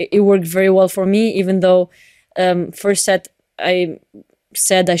it worked very well for me. Even though first set I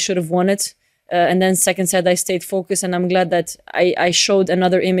said I should have won it, and then second set I stayed focused, and I'm glad that I showed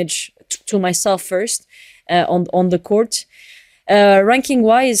another image to myself first on the court. Ranking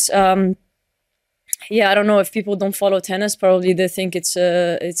wise, yeah, I don't know if people don't follow tennis. Probably they think it's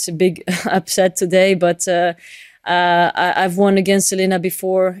a big upset today, but I've won against Selena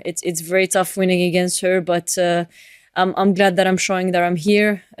before. It's very tough winning against her, but I'm glad that I'm showing that I'm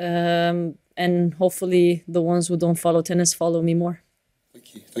here. And hopefully the ones who don't follow tennis follow me more.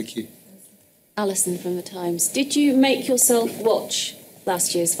 Thank you. Alison from The Times. Did you make yourself watch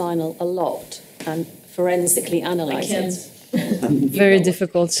last year's final a lot and forensically analyse it? Very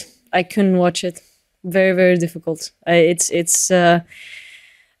difficult. I couldn't watch it. Very, very difficult. Until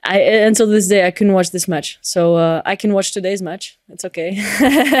this day, I couldn't watch this match. So I can watch today's match. It's okay.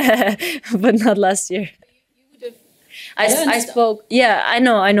 But not last year. I spoke. Yeah, I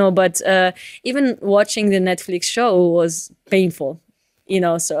know. But even watching the Netflix show was painful,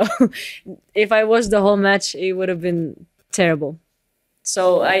 So if I watched the whole match, it would have been terrible.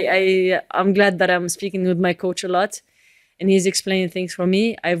 So I'm glad that I'm speaking with my coach a lot, and he's explaining things for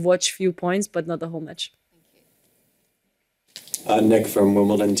me. I've watched few points, but not the whole match. Nick from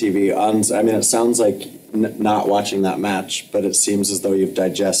Wimbledon TV. I mean, it sounds like not watching that match, but it seems as though you've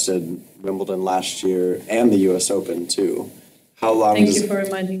digested Wimbledon last year and the U.S. Open too. Thank you for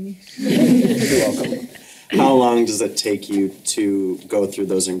reminding me. You're welcome. How long does it take you to go through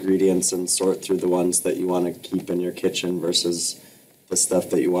those ingredients and sort through the ones that you want to keep in your kitchen versus the stuff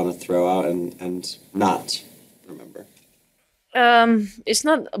that you want to throw out and not remember? It's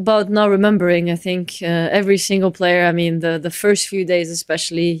not about not remembering. I think every single player, I mean, the first few days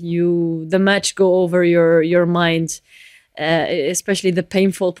especially, the match go over your mind, especially the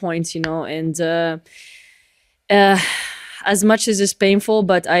painful points, and as much as it's painful,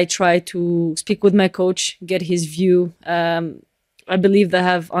 but I try to speak with my coach, get his view. I believe that I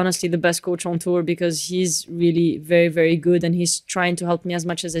have honestly the best coach on tour, because he's really very, very good, and he's trying to help me as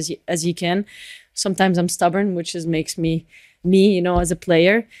much as he can. Sometimes I'm stubborn, which makes me, as a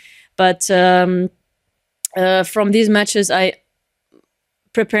player. But from these matches,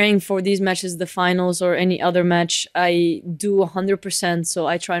 preparing for these matches, the finals or any other match, I do 100%. So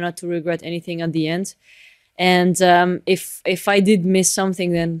I try not to regret anything at the end. And if I did miss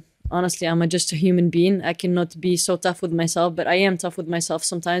something, then honestly, I'm just a human being. I cannot be so tough with myself, but I am tough with myself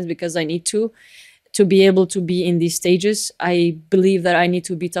sometimes because I need to be able to be in these stages. I believe that I need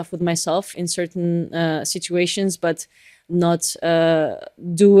to be tough with myself in certain situations, but not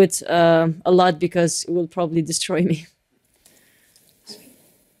do it a lot, because it will probably destroy me.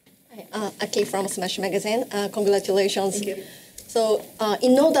 Aki from Smash Magazine. Congratulations. Thank you. So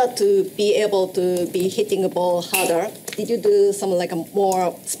in order to be able to be hitting the ball harder, did you do some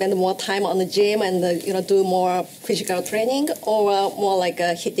spend more time on the gym and do more physical training, or more like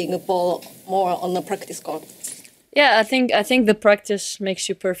hitting the ball more on the practice court? Yeah, I think the practice makes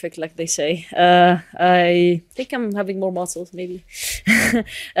you perfect, like they say. I think I'm having more muscles, maybe.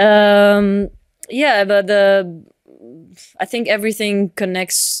 Yeah, but I think everything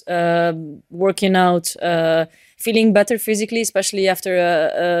connects. Working out, feeling better physically, especially after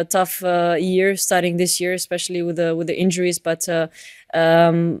a tough year starting this year, especially with the injuries. But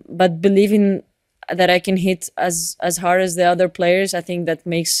believing that I can hit as hard as the other players, I think that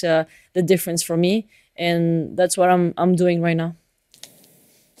makes the difference for me, and that's what I'm doing right now.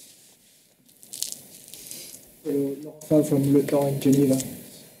 Laurent from Le Temps in Geneva.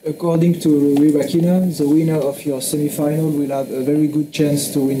 According to Rybakina, the winner of your semi-final will have a very good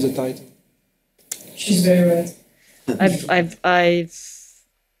chance to win the title. She's very right.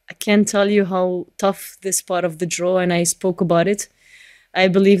 I can't tell you how tough this part of the draw, and I spoke about it. I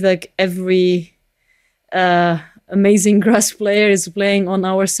believe like every amazing grass player is playing on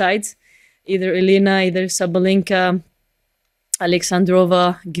our side. Either Elena, either Sabalenka,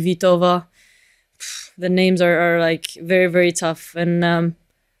 Alexandrova, Kvitova. The names are like very, very tough. And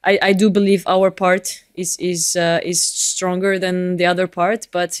I do believe our part is stronger than the other part.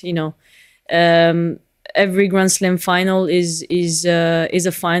 But, you know, every Grand Slam final is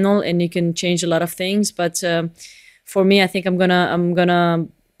a final, and you can change a lot of things. But for me, I think I'm gonna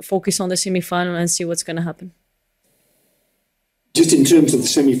focus on the semi-final and see what's gonna happen. Just in terms of the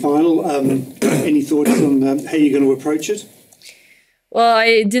semi-final, any thoughts on how you're going to approach it? Well,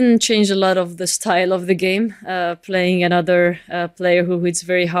 I didn't change a lot of the style of the game, playing another player who hits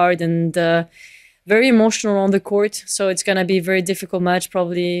very hard and very emotional on the court. So it's going to be a very difficult match,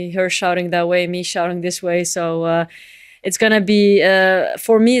 probably her shouting that way, me shouting this way. So it's going to be,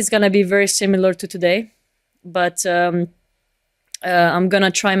 for me, it's going to be very similar to today. But I'm going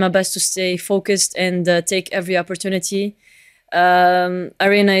to try my best to stay focused and take every opportunity.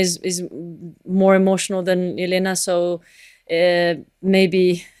 Arena is more emotional than Elena, so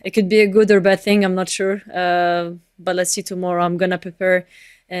maybe it could be a good or bad thing. I'm not sure, but let's see tomorrow. I'm gonna prepare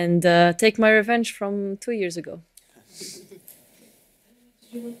and take my revenge from 2 years ago.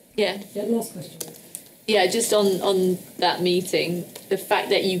 Yeah. Last question. Yeah, just on that meeting, the fact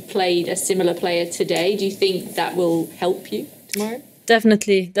that you played a similar player today, do you think that will help you tomorrow?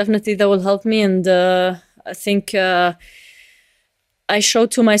 Definitely that will help me, and I think. I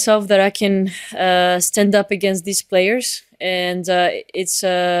showed to myself that I can stand up against these players, and it's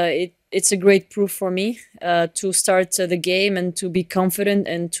a great proof for me to start the game and to be confident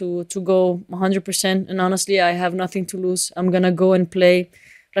and to go 100%. And honestly, I have nothing to lose. I'm gonna go and play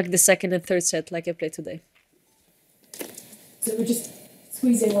like the second and third set, like I played today. So we're just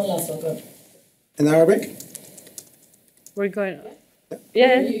squeezing one last one. Go. In Arabic? We're going.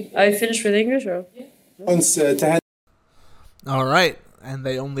 Yeah. I finished with English, or? All right, and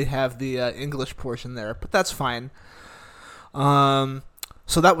they only have the English portion there, but that's fine. So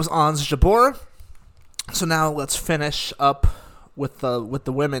that was Ons Jabeur. So now let's finish up with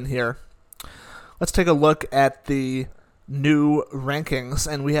the women here. Let's take a look at the new rankings,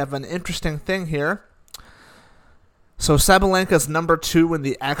 and we have an interesting thing here. So Sabalenka's number 2 in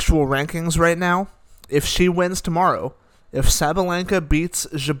the actual rankings right now. If she wins tomorrow, if Sabalenka beats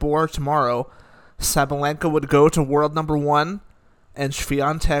Jabeur tomorrow, Sabalenka would go to world number 1, and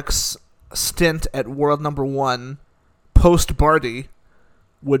Swiatek's stint at world number 1 post Barty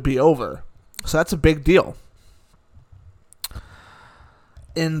would be over. So that's a big deal.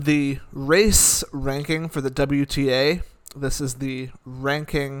 In the race ranking for the WTA, this is the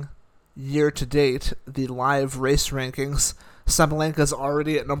ranking year to date, the live race rankings. Sabalenka's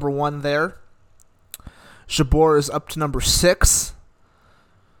already at number 1 there. Jabeur is up to number 6.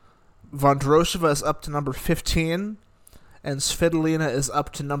 Vondrousova is up to number 15, and Svitolina is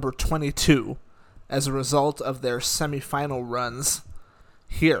up to number 22 as a result of their semifinal runs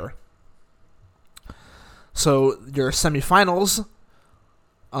here. So your semifinals,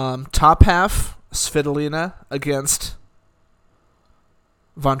 top half, Svitolina against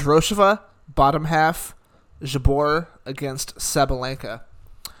Vondrousova, bottom half, Jabeur against Sabalenka.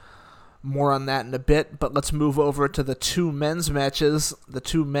 More on that in a bit, but let's move over to the 2 men's matches, the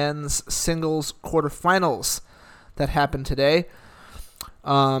 2 men's singles quarterfinals that happened today.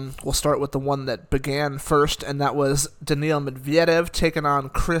 We'll start with the one that began first, and that was Daniil Medvedev taking on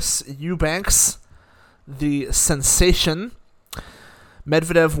Chris Eubanks, the sensation.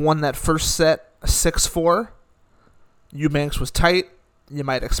 Medvedev won that first set 6-4. Eubanks was tight. You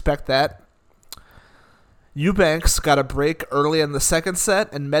might expect that. Eubanks got a break early in the second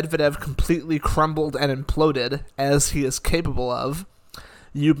set, and Medvedev completely crumbled and imploded, as he is capable of.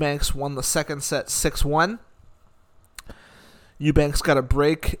 Eubanks won the second set 6-1. Eubanks got a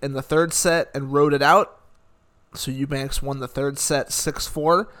break in the third set and rode it out. So Eubanks won the third set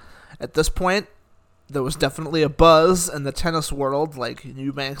 6-4. At this point, there was definitely a buzz in the tennis world, like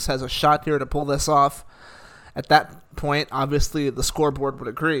Eubanks has a shot here to pull this off. At that point, obviously, the scoreboard would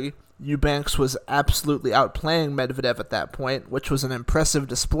agree. Eubanks was absolutely outplaying Medvedev at that point, which was an impressive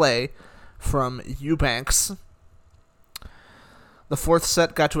display from Eubanks. The fourth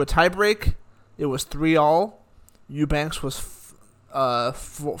set got to a tiebreak. It was 3-all. Eubanks was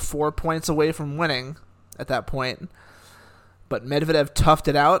 4 points away from winning at that point. but Medvedev toughed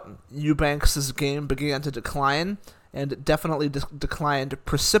it out. Eubanks' game began to decline, and definitely declined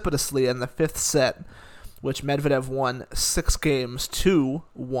precipitously in the fifth set, which Medvedev won 6 games to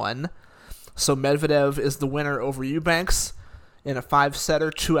 1. So Medvedev is the winner over Eubanks in a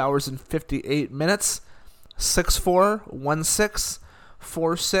 5-setter, 2 hours and 58 minutes, 6-4, 1-6,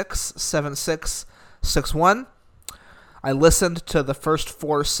 4-6, 7-6, 6-1. I listened to the first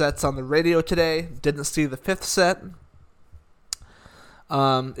 4 sets on the radio today, didn't see the 5th set.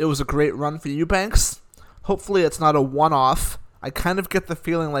 It was a great run for Eubanks. Hopefully it's not a one-off. I kind of get the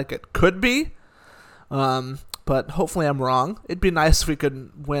feeling like it could be, but hopefully I'm wrong. It'd be nice if we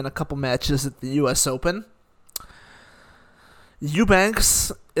could win a couple matches at the U.S. Open.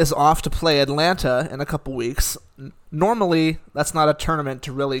 Eubanks is off to play Atlanta in a couple weeks. Normally, that's not a tournament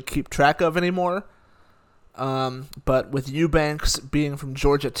to really keep track of anymore, but with Eubanks being from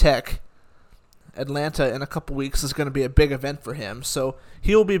Georgia Tech, Atlanta in a couple weeks is going to be a big event for him, so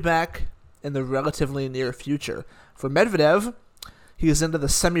he will be back in the relatively near future. For Medvedev, he is into the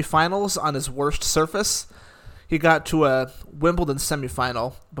semifinals on his worst surface. He got to a Wimbledon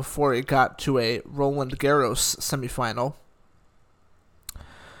semifinal before he got to a Roland Garros semifinal.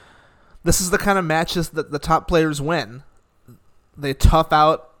 This is the kind of matches that the top players win. They tough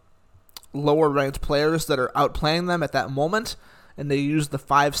out lower-ranked players that are outplaying them at that moment, and they use the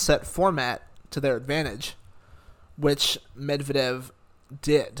 5-set format to their advantage, which Medvedev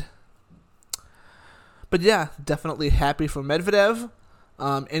did. But yeah, definitely happy for Medvedev.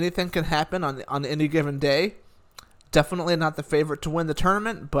 Anything can happen on any given day. Definitely not the favorite to win the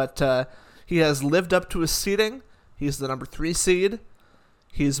tournament, but he has lived up to his seeding. He's the number 3 seed.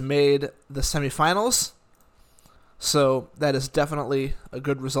 He's made the semifinals, so that is definitely a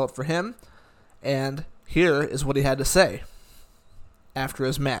good result for him. And here is what he had to say after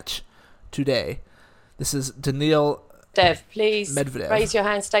his match today. This is Daniil Dev, please Medvedev. Raise your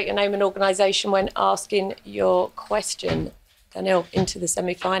hand, state your name and organisation when asking your question. Daniil, into the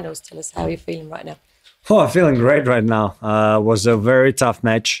semi-finals. Tell us how you're feeling right now. Oh, I'm feeling great right now. Was a very tough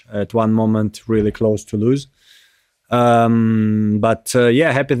match. At one moment, really close to lose. But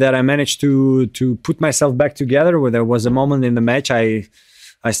happy that I managed to put myself back together. Where there was a moment in the match I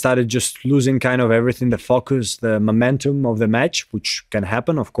started just losing kind of everything, the focus, the momentum of the match, which can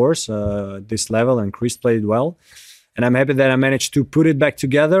happen, of course, at this level, and Chris played well. And I'm happy that I managed to put it back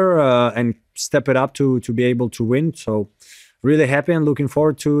together and step it up to be able to win. So really happy and looking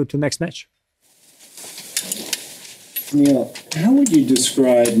forward to next match. Neil, how would you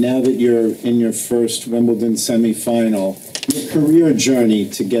describe, now that you're in your first Wimbledon semi-final, your career journey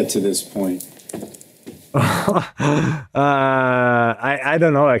to get to this point? I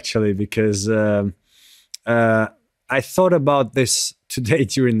don't know, actually, because I thought about this today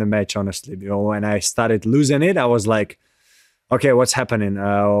during the match, honestly. When I started losing it, I was like, okay, what's happening?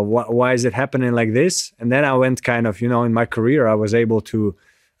 Why is it happening like this? And then I went kind of, in my career, I was able to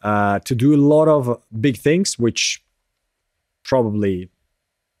do a lot of big things, which probably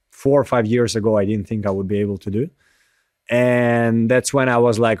 4 or 5 years ago, I didn't think I would be able to do. And that's when I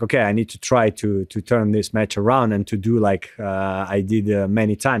was like, okay, I need to try to turn this match around and to do like I did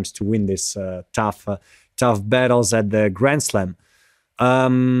many times to win this tough battles at the Grand Slam. I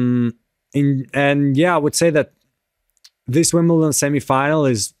would say that this Wimbledon semi-final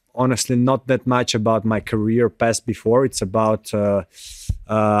is honestly not that much about my career past before. It's about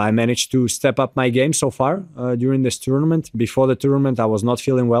I managed to step up my game so far during this tournament. Before the tournament, I was not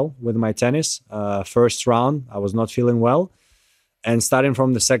feeling well with my tennis. First round, I was not feeling well. And starting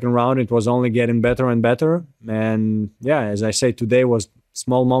from the second round, it was only getting better and better. And yeah, as I say, today was a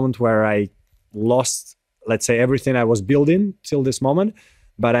small moment where I lost, let's say, everything I was building till this moment.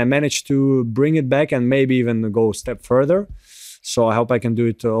 But I managed to bring it back and maybe even go a step further. So I hope I can do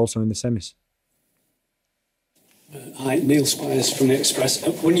it also in the semis. Hi, Neil Spires from The Express.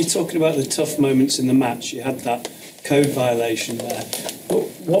 When you're talking about the tough moments in the match, you had that code violation there.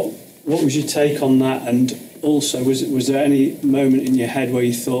 What was your take on that? And also, was there any moment in your head where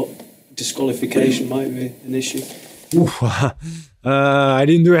you thought disqualification might be an issue? I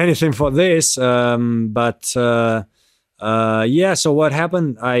didn't do anything for this, so what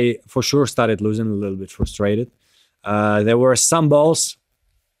happened? I for sure started losing, a little bit frustrated. There were some balls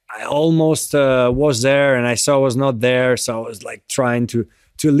I almost was there and I saw I was not there, so I was like trying to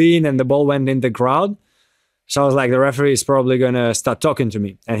lean and the ball went in the crowd. So I was like, the referee is probably gonna start talking to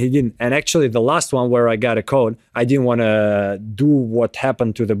me, and he didn't. And actually the last one where I got a code, I didn't want to do what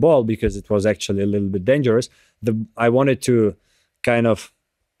happened to the ball because it was actually a little bit dangerous. I wanted to kind of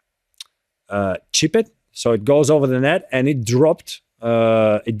chip it so it goes over the net, and it dropped.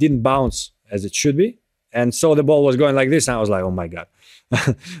 It didn't bounce as it should be. and saw the ball was going like this, and I was like, oh my God.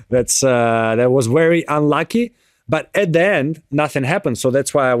 That was very unlucky. But at the end, nothing happened. So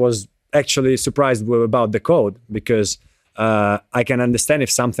that's why I was actually surprised about the code, because I can understand if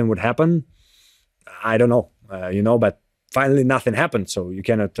something would happen. I don't know, but finally nothing happened. So you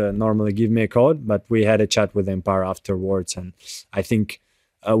cannot normally give me a code. But we had a chat with the umpire afterwards, and I think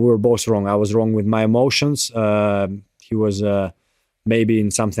we were both wrong. I was wrong with my emotions. He was maybe in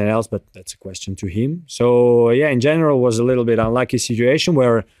something else, but that's a question to him. So yeah, in general, it was a little bit unlucky situation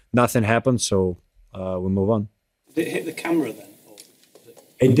where nothing happened. So we move on. Did it hit the camera then?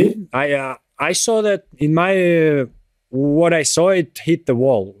 It did. I saw that in my what I saw, it hit the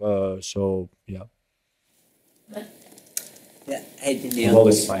wall. So yeah. Yeah. Hey, The Daniel. wall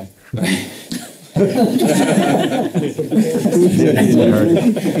is fine.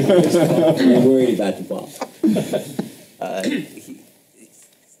 You're worried about the ball.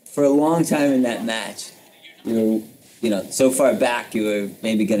 For a long time in that match, you were, so far back, you were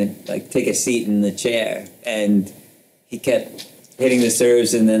maybe going to take a seat in the chair, and he kept hitting the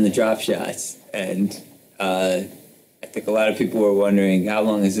serves and then the drop shots. And I think a lot of people were wondering, how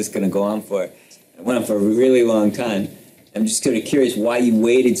long is this going to go on for? It went on for a really long time. I'm just kind of curious why you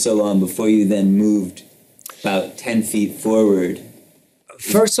waited so long before you then moved about 10 feet forward.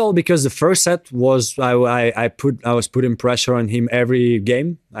 First of all, because the first set was I was putting pressure on him every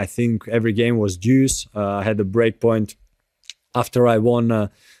game. I think every game was deuce. I had a break point after I won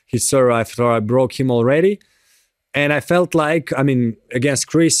his serve, after I broke him already. And I felt like, against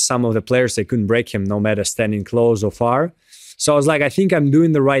Chris, some of the players, they couldn't break him no matter standing close or far. So I was like, I think I'm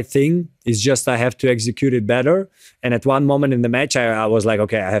doing the right thing. It's just I have to execute it better. And at one moment in the match, I was like,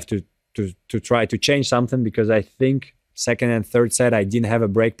 okay, I have to try to change something, because I think second and third set, I didn't have a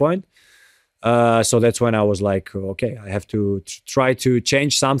break point. So that's when I was like, okay, I have to try to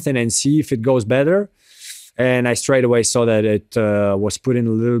change something and see if it goes better. And I straight away saw that it was putting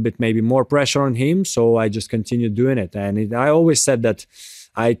a little bit maybe more pressure on him. So I just continued doing it. And I always said that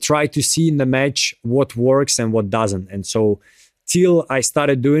I try to see in the match what works and what doesn't. And so till I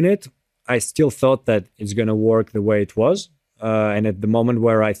started doing it, I still thought that it's going to work the way it was. And at the moment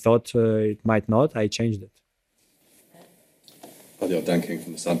where I thought it might not, I changed it. Dan King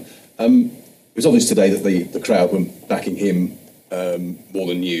from The Sun. It was obvious today that the crowd were backing him more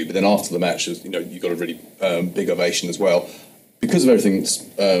than you, but then after the match, you got a really big ovation as well. Because of everything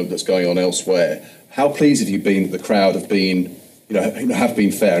that's going on elsewhere, how pleased have you been that the crowd have been, have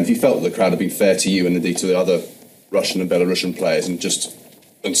been fair? And if you felt that the crowd have been fair to you and indeed to the other Russian and Belarusian players and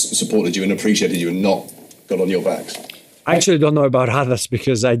supported you and appreciated you and not got on your backs? I actually don't know about others,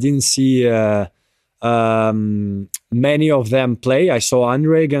 because I didn't see many of them play. I saw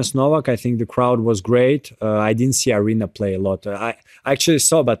Andre against Novak. I think the crowd was great. I didn't see Arena play a lot. I actually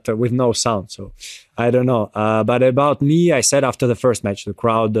saw, but with no sound. So I don't know. But about me, I said after the first match, the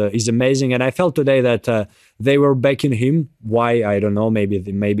crowd is amazing. And I felt today that they were backing him. Why? I don't know.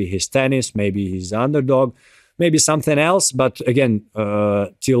 Maybe his tennis, maybe he's underdog, maybe something else. But again,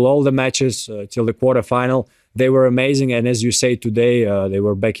 till all the matches, till the quarterfinal, they were amazing. And as you say today, they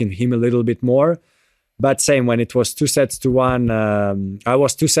were backing him a little bit more. But same, when it was 2-1, I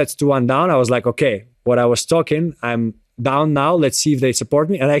was 2-1 down. I was like, okay, what I was talking, I'm down now. Let's see if they support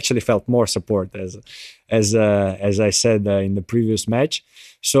me. And I actually felt more support, as I said in the previous match.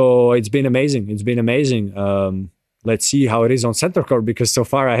 So it's been amazing. It's been amazing. Let's see how it is on center court, because so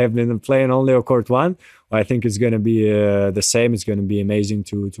far I have been playing only on court one. I think it's going to be the same. It's going to be amazing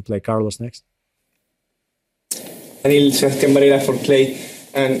to play Carlos next. Daniel, Sebastián Varela for Clay.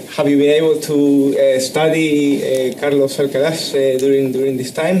 And have you been able to study Carlos Alcaraz during this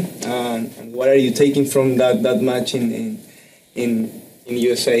time? And what are you taking from that match in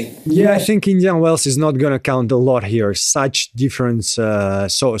USA? Yeah, I think Indian Wells is not going to count a lot here. Such difference,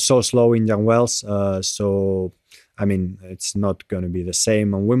 so slow Indian Wells. So, it's not going to be the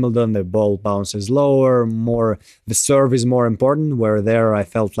same on Wimbledon. The ball bounces lower, the serve is more important, where there I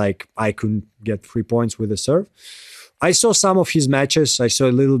felt like I couldn't get 3 points with the serve. I saw some of his matches. I saw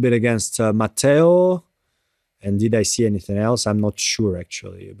a little bit against Matteo. And did I see anything else? I'm not sure,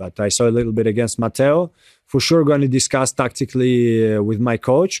 actually. But I saw a little bit against Matteo. For sure, going to discuss tactically with my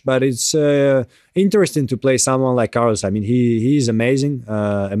coach. But it's interesting to play someone like Carlos. He is amazing.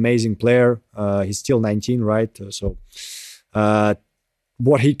 Amazing player. He's still 19, right? So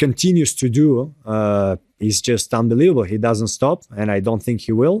what he continues to do is just unbelievable. He doesn't stop. And I don't think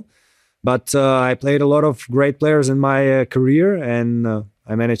he will. But I played a lot of great players in my career, and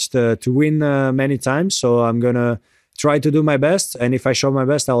I managed to win many times. So I'm going to try to do my best. And if I show my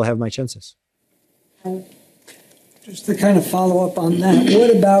best, I'll have my chances. Just to kind of follow up on that, what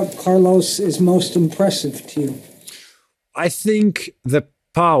about Carlos is most impressive to you? I think the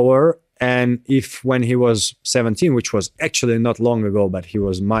power, and if when he was 17, which was actually not long ago, but he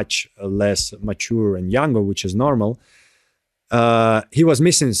was much less mature and younger, which is normal, he was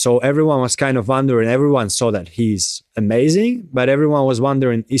missing. So everyone was kind of wondering, everyone saw that he's amazing, but everyone was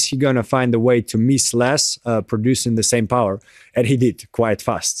wondering, is he going to find a way to miss less, producing the same power? And he did quite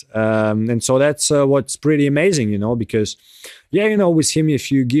fast. And so that's what's pretty amazing, you know, because, yeah, you know, with him,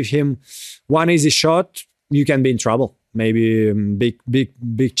 if you give him one easy shot, you can be in trouble. Maybe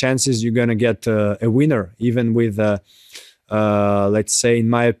big chances you're going to get a winner, even with, let's say, in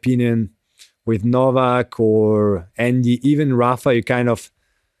my opinion, with Novak or Andy, even Rafa, you kind of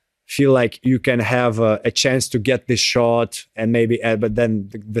feel like you can have a chance to get this shot and maybe, but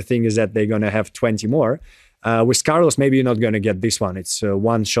then the thing is that they're going to have 20 more. With Carlos, maybe you're not going to get this one. It's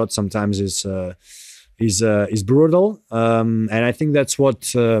one shot sometimes is brutal. And I think that's what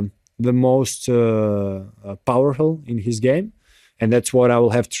the most powerful in his game. And that's what I will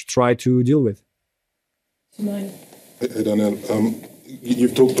have to try to deal with. Hey, Daniel.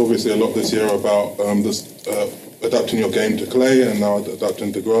 You've talked obviously a lot this year about adapting your game to clay and now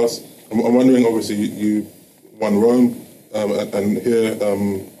adapting to grass. I'm wondering, obviously, you won Rome, and here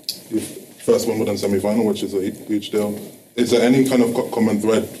your first Wimbledon semi-final, which is a huge deal. Is there any kind of common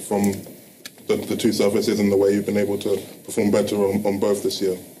thread from the two surfaces and the way you've been able to perform better on both this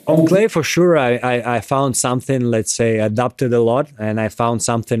year? On clay, for sure, I found something, let's say, adapted a lot, and I found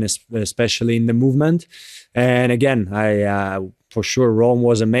something especially in the movement. And again, for sure, Rome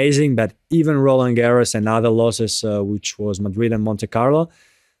was amazing, but even Roland Garros and other losses, which was Madrid and Monte Carlo,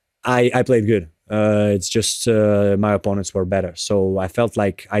 I played good. It's just my opponents were better. So I felt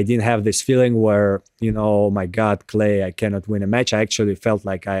like I didn't have this feeling where, you know, oh my God, clay, I cannot win a match. I actually felt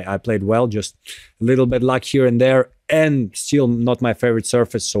like I played well, just a little bit luck here and there, and still not my favorite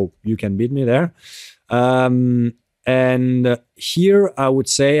surface, so you can beat me there. And here, I would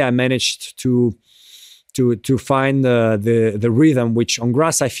say I managed to find the rhythm, which on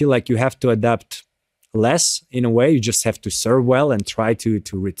grass I feel like you have to adapt less in a way. You just have to serve well and try to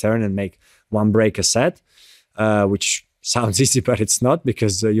return and make one break a set, which sounds easy, but it's not,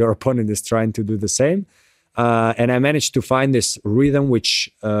 because your opponent is trying to do the same. And I managed to find this rhythm, which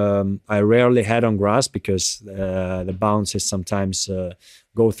I rarely had on grass, because the bounces sometimes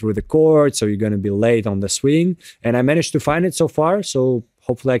go through the court, so you're going to be late on the swing. And I managed to find it so far, so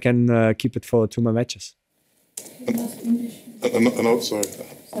hopefully I can keep it for 2 more matches. Another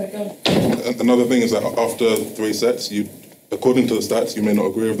thing is that after 3 sets, according to the stats, you may not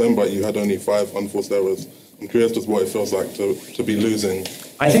agree with them, but you had only 5 unforced errors. I'm curious just what it feels like to be losing.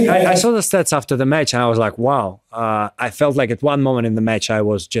 I think I saw the stats after the match, and I was like, wow. I felt like at one moment in the match, I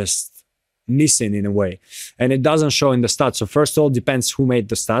was just missing in a way. And it doesn't show in the stats. So first of all, depends who made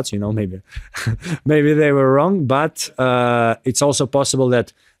the stats, you know, maybe maybe they were wrong, but it's also possible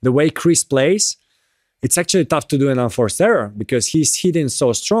that the way Chris plays, it's actually tough to do an unforced error, because he's hitting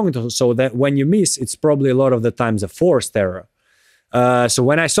so strong, so that when you miss, it's probably a lot of the times a forced error. So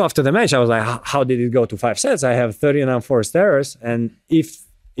when I saw after the match, I was like, how did it go to 5 sets? I have 30 unforced errors. And if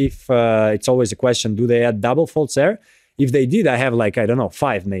it's always a question, do they add double faults there? If they did, I have like, I don't know,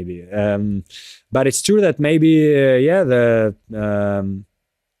 5 maybe. But it's true that maybe,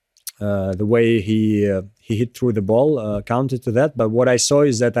 the way he hit through the ball counted to that. But what I saw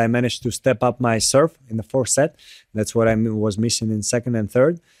is that I managed to step up my serve in the 4th set. That's what I was missing in 2nd and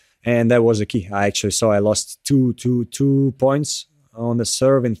 3rd. And that was the key. I actually saw I lost two points on the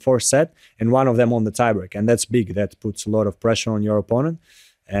serve in 4th set, and one of them on the tiebreak. And that's big. That puts a lot of pressure on your opponent.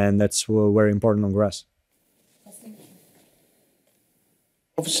 And that's very important on grass.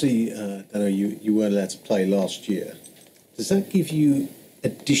 Obviously, Dano, you weren't allowed to play last year. Does that give you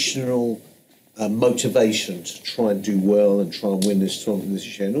additional motivation to try and do well and try and win this tournament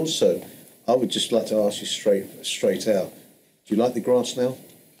this year? And also, I would just like to ask you straight out, do you like the grass now?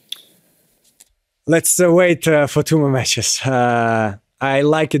 Let's wait for 2 more matches. I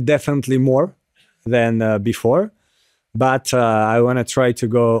like it definitely more than before, but I want to try to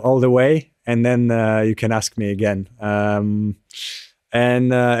go all the way, and then you can ask me again.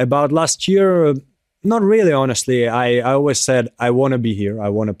 And about last year, not really, honestly. I always said, I want to be here. I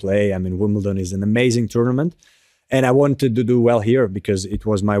want to play. I mean, Wimbledon is an amazing tournament. And I wanted to do well here because it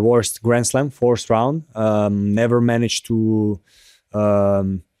was my worst Grand Slam, 4th round. Never managed to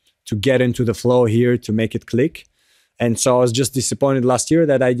get into the flow here, to make it click. And so I was just disappointed last year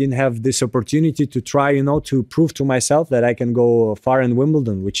that I didn't have this opportunity to try, you know, to prove to myself that I can go far in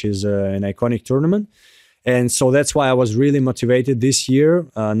Wimbledon, which is an iconic tournament. And so that's why I was really motivated this year,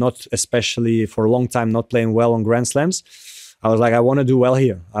 not especially for a long time, not playing well on Grand Slams. I was like, I want to do well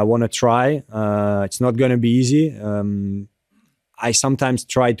here. I want to try. It's not going to be easy. I sometimes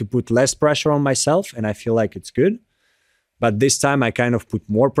try to put less pressure on myself, and I feel like it's good. But this time I kind of put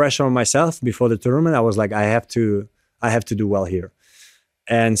more pressure on myself before the tournament. I was like, I have to do well here.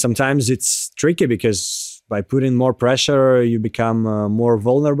 And sometimes it's tricky because by putting more pressure, you become more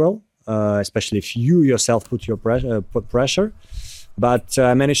vulnerable, especially if you yourself put pressure. But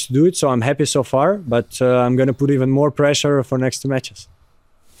I managed to do it, so I'm happy so far. But I'm going to put even more pressure for next 2 matches.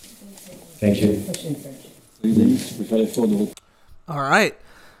 Thank you. All right.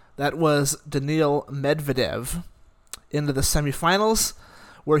 That was Daniil Medvedev into the semifinals,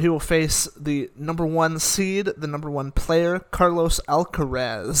 where he will face the number 1 seed, the number 1 player, Carlos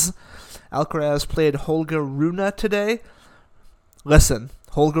Alcaraz. Alcaraz played Holger Rune today. Listen,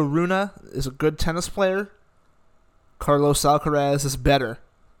 Holger Rune is a good tennis player. Carlos Alcaraz is better.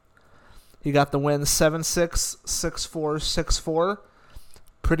 He got the win 7-6, 6-4, 6-4.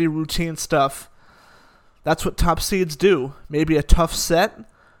 Pretty routine stuff. That's what top seeds do. Maybe a tough set,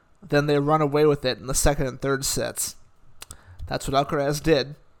 then they run away with it in the second and third sets. That's what Alcaraz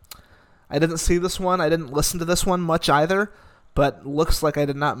did. I didn't see this one. I didn't listen to this one much either, but looks like I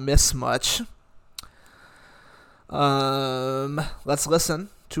did not miss much. Let's listen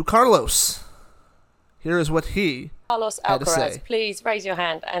to Carlos. Here is what he Carlos had to Alcaraz, say. please raise your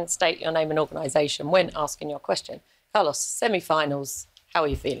hand and state your name and organisation when asking your question. Carlos, semi-finals, how are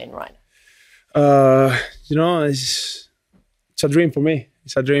you feeling right now? It's a dream for me.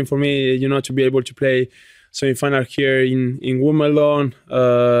 It's a dream for me, to be able to play semi-final here in Wimbledon.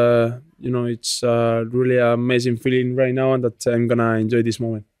 It's really an amazing feeling right now, and that I'm gonna enjoy this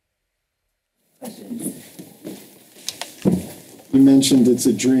moment. You mentioned it's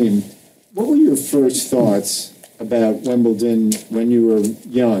a dream. What were your first thoughts about Wimbledon when you were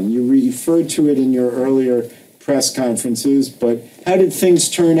young? You referred to it in your earlier press conferences, but how did things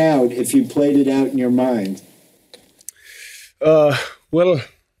turn out if you played it out in your mind? I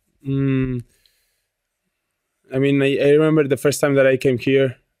remember the first time that I came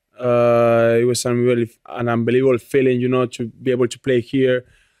here. It was an unbelievable feeling, to be able to play here.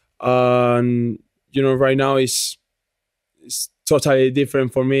 Right now it's totally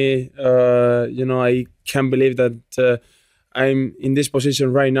different for me. I can't believe that I'm in this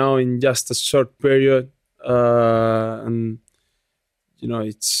position right now in just a short period.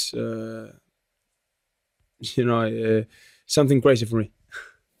 It's something crazy for me.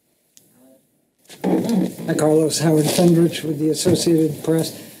 Hi, Carlos. Howard Fendrich with the Associated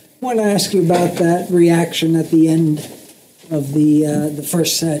Press. I want to ask you about that reaction at the end of the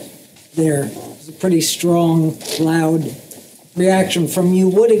first set there. It was a pretty strong, loud reaction from you.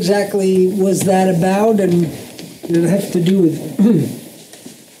 What exactly was that about, and did it have to do with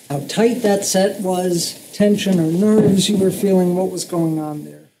how tight that set was, tension or nerves you were feeling? What was going on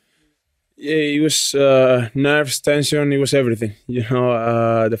there? Yeah, it was nerves, tension. It was everything.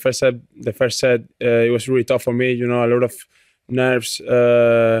 The first set, it was really tough for me. A lot of nerves,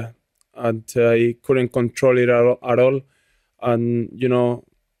 and I couldn't control it at all. And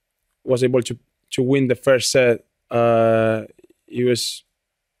was able to win the first set. It was,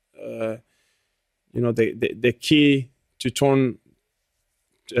 the key to turn,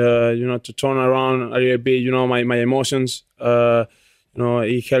 to turn around a little bit. My emotions.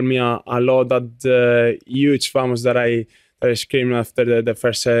 It helped me a lot. That huge famous that I screamed after the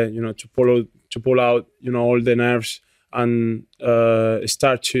first set. To pull out all the nerves and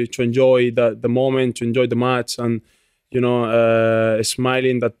start to enjoy the moment, to enjoy the match, and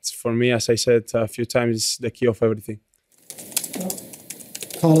smiling. That for me, as I said a few times, is the key of everything.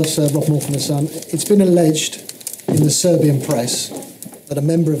 Carlos, Rob Moore from The Sun. It's been alleged in the Serbian press that a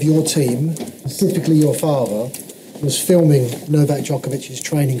member of your team, specifically your father, was filming Novak Djokovic's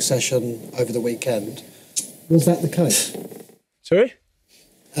training session over the weekend. Was that the case? Sorry?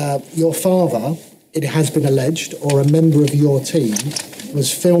 Your father, it has been alleged, or a member of your team,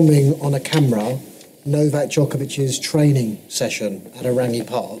 was filming on a camera Novak Djokovic's training session at Orangi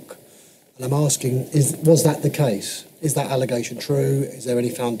Park. And I'm asking, was that the case? Is that allegation true? Is there any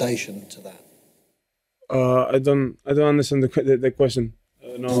foundation to that? I don't understand the question.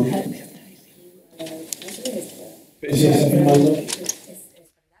 No.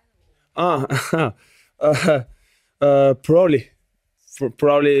 Probably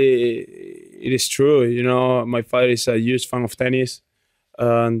it is true. My father is a huge fan of tennis,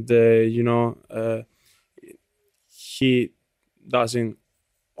 and he doesn't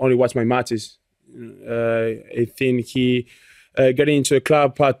only watch my matches. I think he getting into the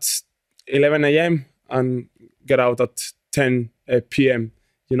club at 11 a.m. and get out at 10 p.m.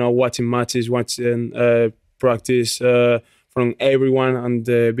 Watching matches, watching practice from everyone, and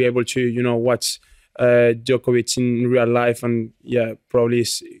be able to watch Djokovic in real life. And yeah, probably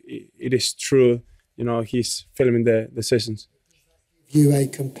it is true. He's filming the sessions. You a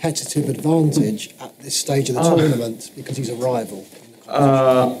competitive advantage at this stage of the tournament because he's a rival?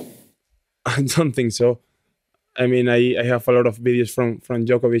 I don't think so. I mean, I have a lot of videos from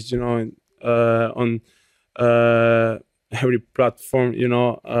Djokovic, on every platform.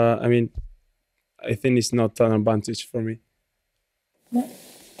 I mean, I think it's not an advantage for me.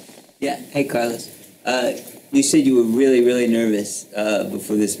 Yeah. Hey, Carlos. You said you were really, really nervous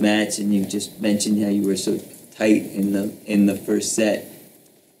before this match, and you just mentioned how you were so tight in the first set.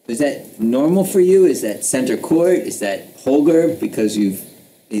 Is that normal for you? Is that center court? Is that Holger? Because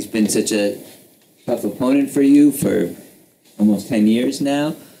he's been such a tough opponent for you for almost 10 years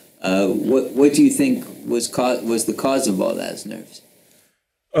now. What do you think was the cause of all those nerves?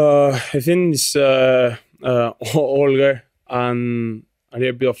 I think it's Holger and a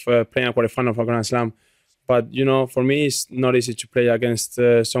little bit of playing a quarterfinal for Grand Slam. But, for me, it's not easy to play against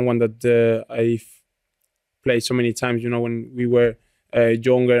someone that I've played so many times, when we were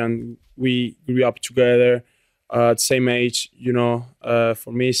younger and we grew up together at the same age.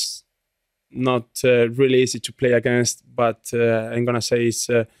 For me, it's not really easy to play against, but I'm going to say it's,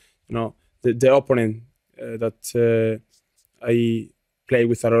 the opponent that I play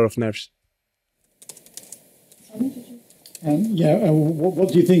with a lot of nerves. What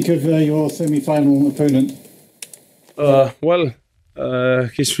do you think of your semi-final opponent?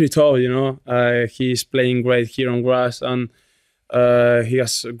 He's pretty tall, he's playing great here on grass, and he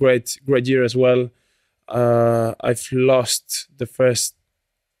has a great year as well. I've lost the first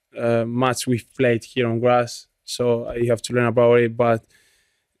match we've played here on grass, so I have to learn about it. But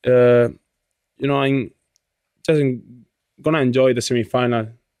I'm just gonna enjoy the semi-final.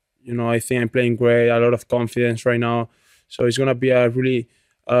 I think I'm playing great, a lot of confidence right now. So it's gonna be a really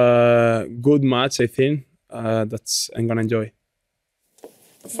good match, I think. I'm gonna enjoy.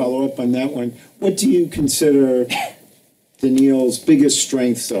 A follow up on that one. What do you consider Daniil's biggest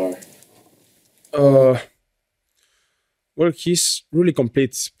strengths are? Well, he's really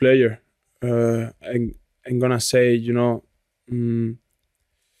complete player. I'm gonna say,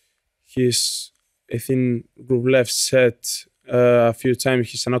 he's, I think Rublev said a few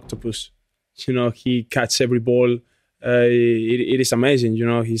times, he's an octopus. He catches every ball. It is amazing.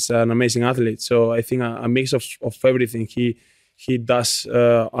 He's an amazing athlete. So I think a mix of everything. He does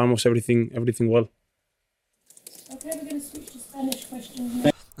almost everything well. Okay, we're going to switch to Spanish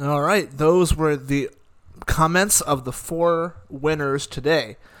questions. All right, those were the comments of the 4 winners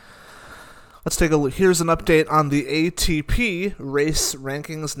today. Let's take a look. Here's an update on the ATP race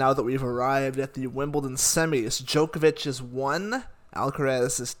rankings now that we've arrived at the Wimbledon semis. Djokovic is 1,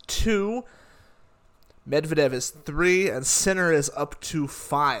 Alcaraz is 2, Medvedev is 3, and Sinner is up to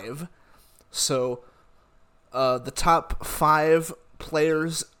 5. So the top 5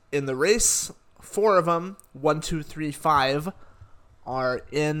 players in the race, 4 of them, 1, 2, 3, 5, are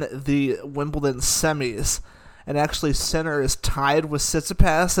in the Wimbledon semis. And actually, Sinner is tied with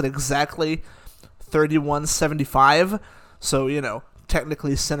Tsitsipas at exactly 31.75. So,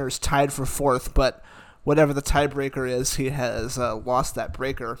 technically Sinner's tied for 4th, but whatever the tiebreaker is, he has lost that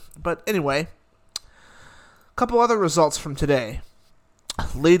breaker. But anyway, a couple other results from today.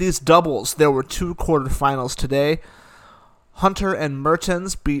 Ladies doubles, there were 2 quarterfinals today. Hunter and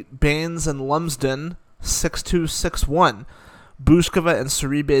Mertens beat Baines and Lumsden 6-2, 6-1. Buskova and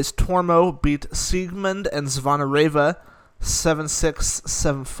Sorribes Tormo beat Siegmund and Zvonareva 7-6,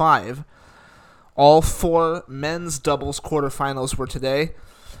 7-5. All 4 men's doubles quarterfinals were today.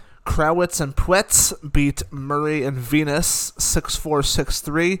 Krawitz and Puetz beat Murray and Venus 6-4,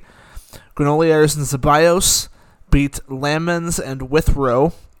 6-3. Granollers and Zeballos beat Lamens and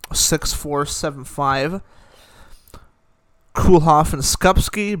Withrow 6-4, 7-5. Kulhoff and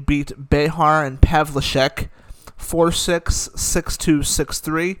Skupski beat Behar and Pavlicek 4-6, 6-2,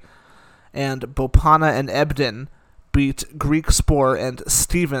 6-3. And Bopana and Ebden beat Greekspor and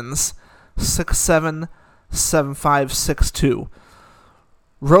Stevens 6-7, 7-5, 6-2.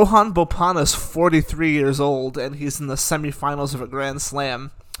 Rohan Bopana's 43 years old, and he's in the semifinals of a Grand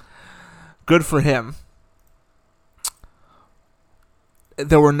Slam. Good for him.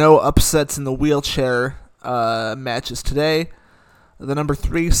 There were no upsets in the wheelchair matches today. The number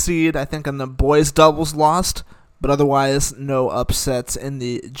 3 seed, I think, in the boys' doubles lost, but otherwise no upsets in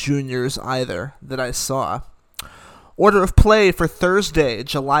the juniors either that I saw. Order of play for Thursday,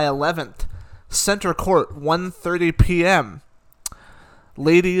 July 11th. Center Court, 1:30 p.m.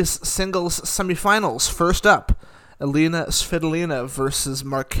 Ladies singles semifinals. First up, Elena Svitolina versus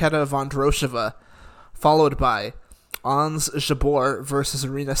Marketa Vondrousova, followed by Ons Jabeur versus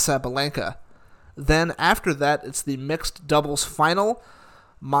Aryna Sabalenka. Then after that, it's the mixed doubles final,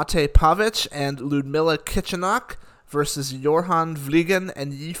 Mate Pavic and Ludmila Kichenok versus Johan Vliegen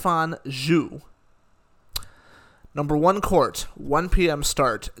and Yifan Zhu. Number 1 court, 1 p.m.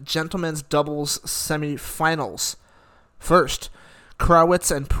 start, gentlemen's doubles semifinals. First,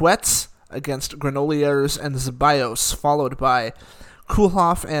 Krawitz and Puetz against Granollers and Zeballos, followed by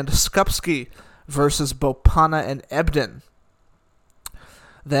Kulhoff and Skupski versus Bopana and Ebden.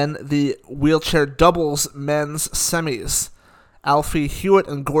 Then the wheelchair doubles men's semis, Alfie Hewitt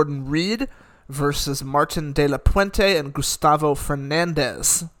and Gordon Reed versus Martin De La Puente and Gustavo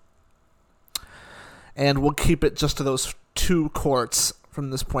Fernandez. And we'll keep it just to those 2 courts from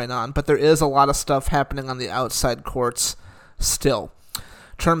this point on, but there is a lot of stuff happening on the outside courts still. In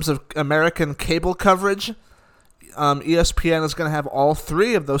terms of American cable coverage, ESPN is going to have all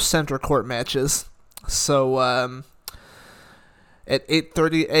 3 of those center court matches. So at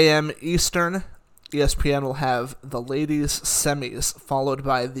 8:30 a.m. Eastern, ESPN will have the ladies' semis, followed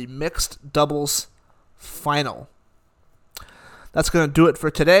by the mixed doubles final. That's going to do it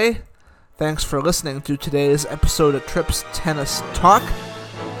for today. Thanks for listening to today's episode of Trips Tennis Talk.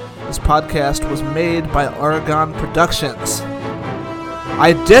 This podcast was made by Oregon Productions.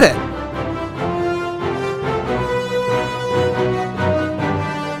 I did it!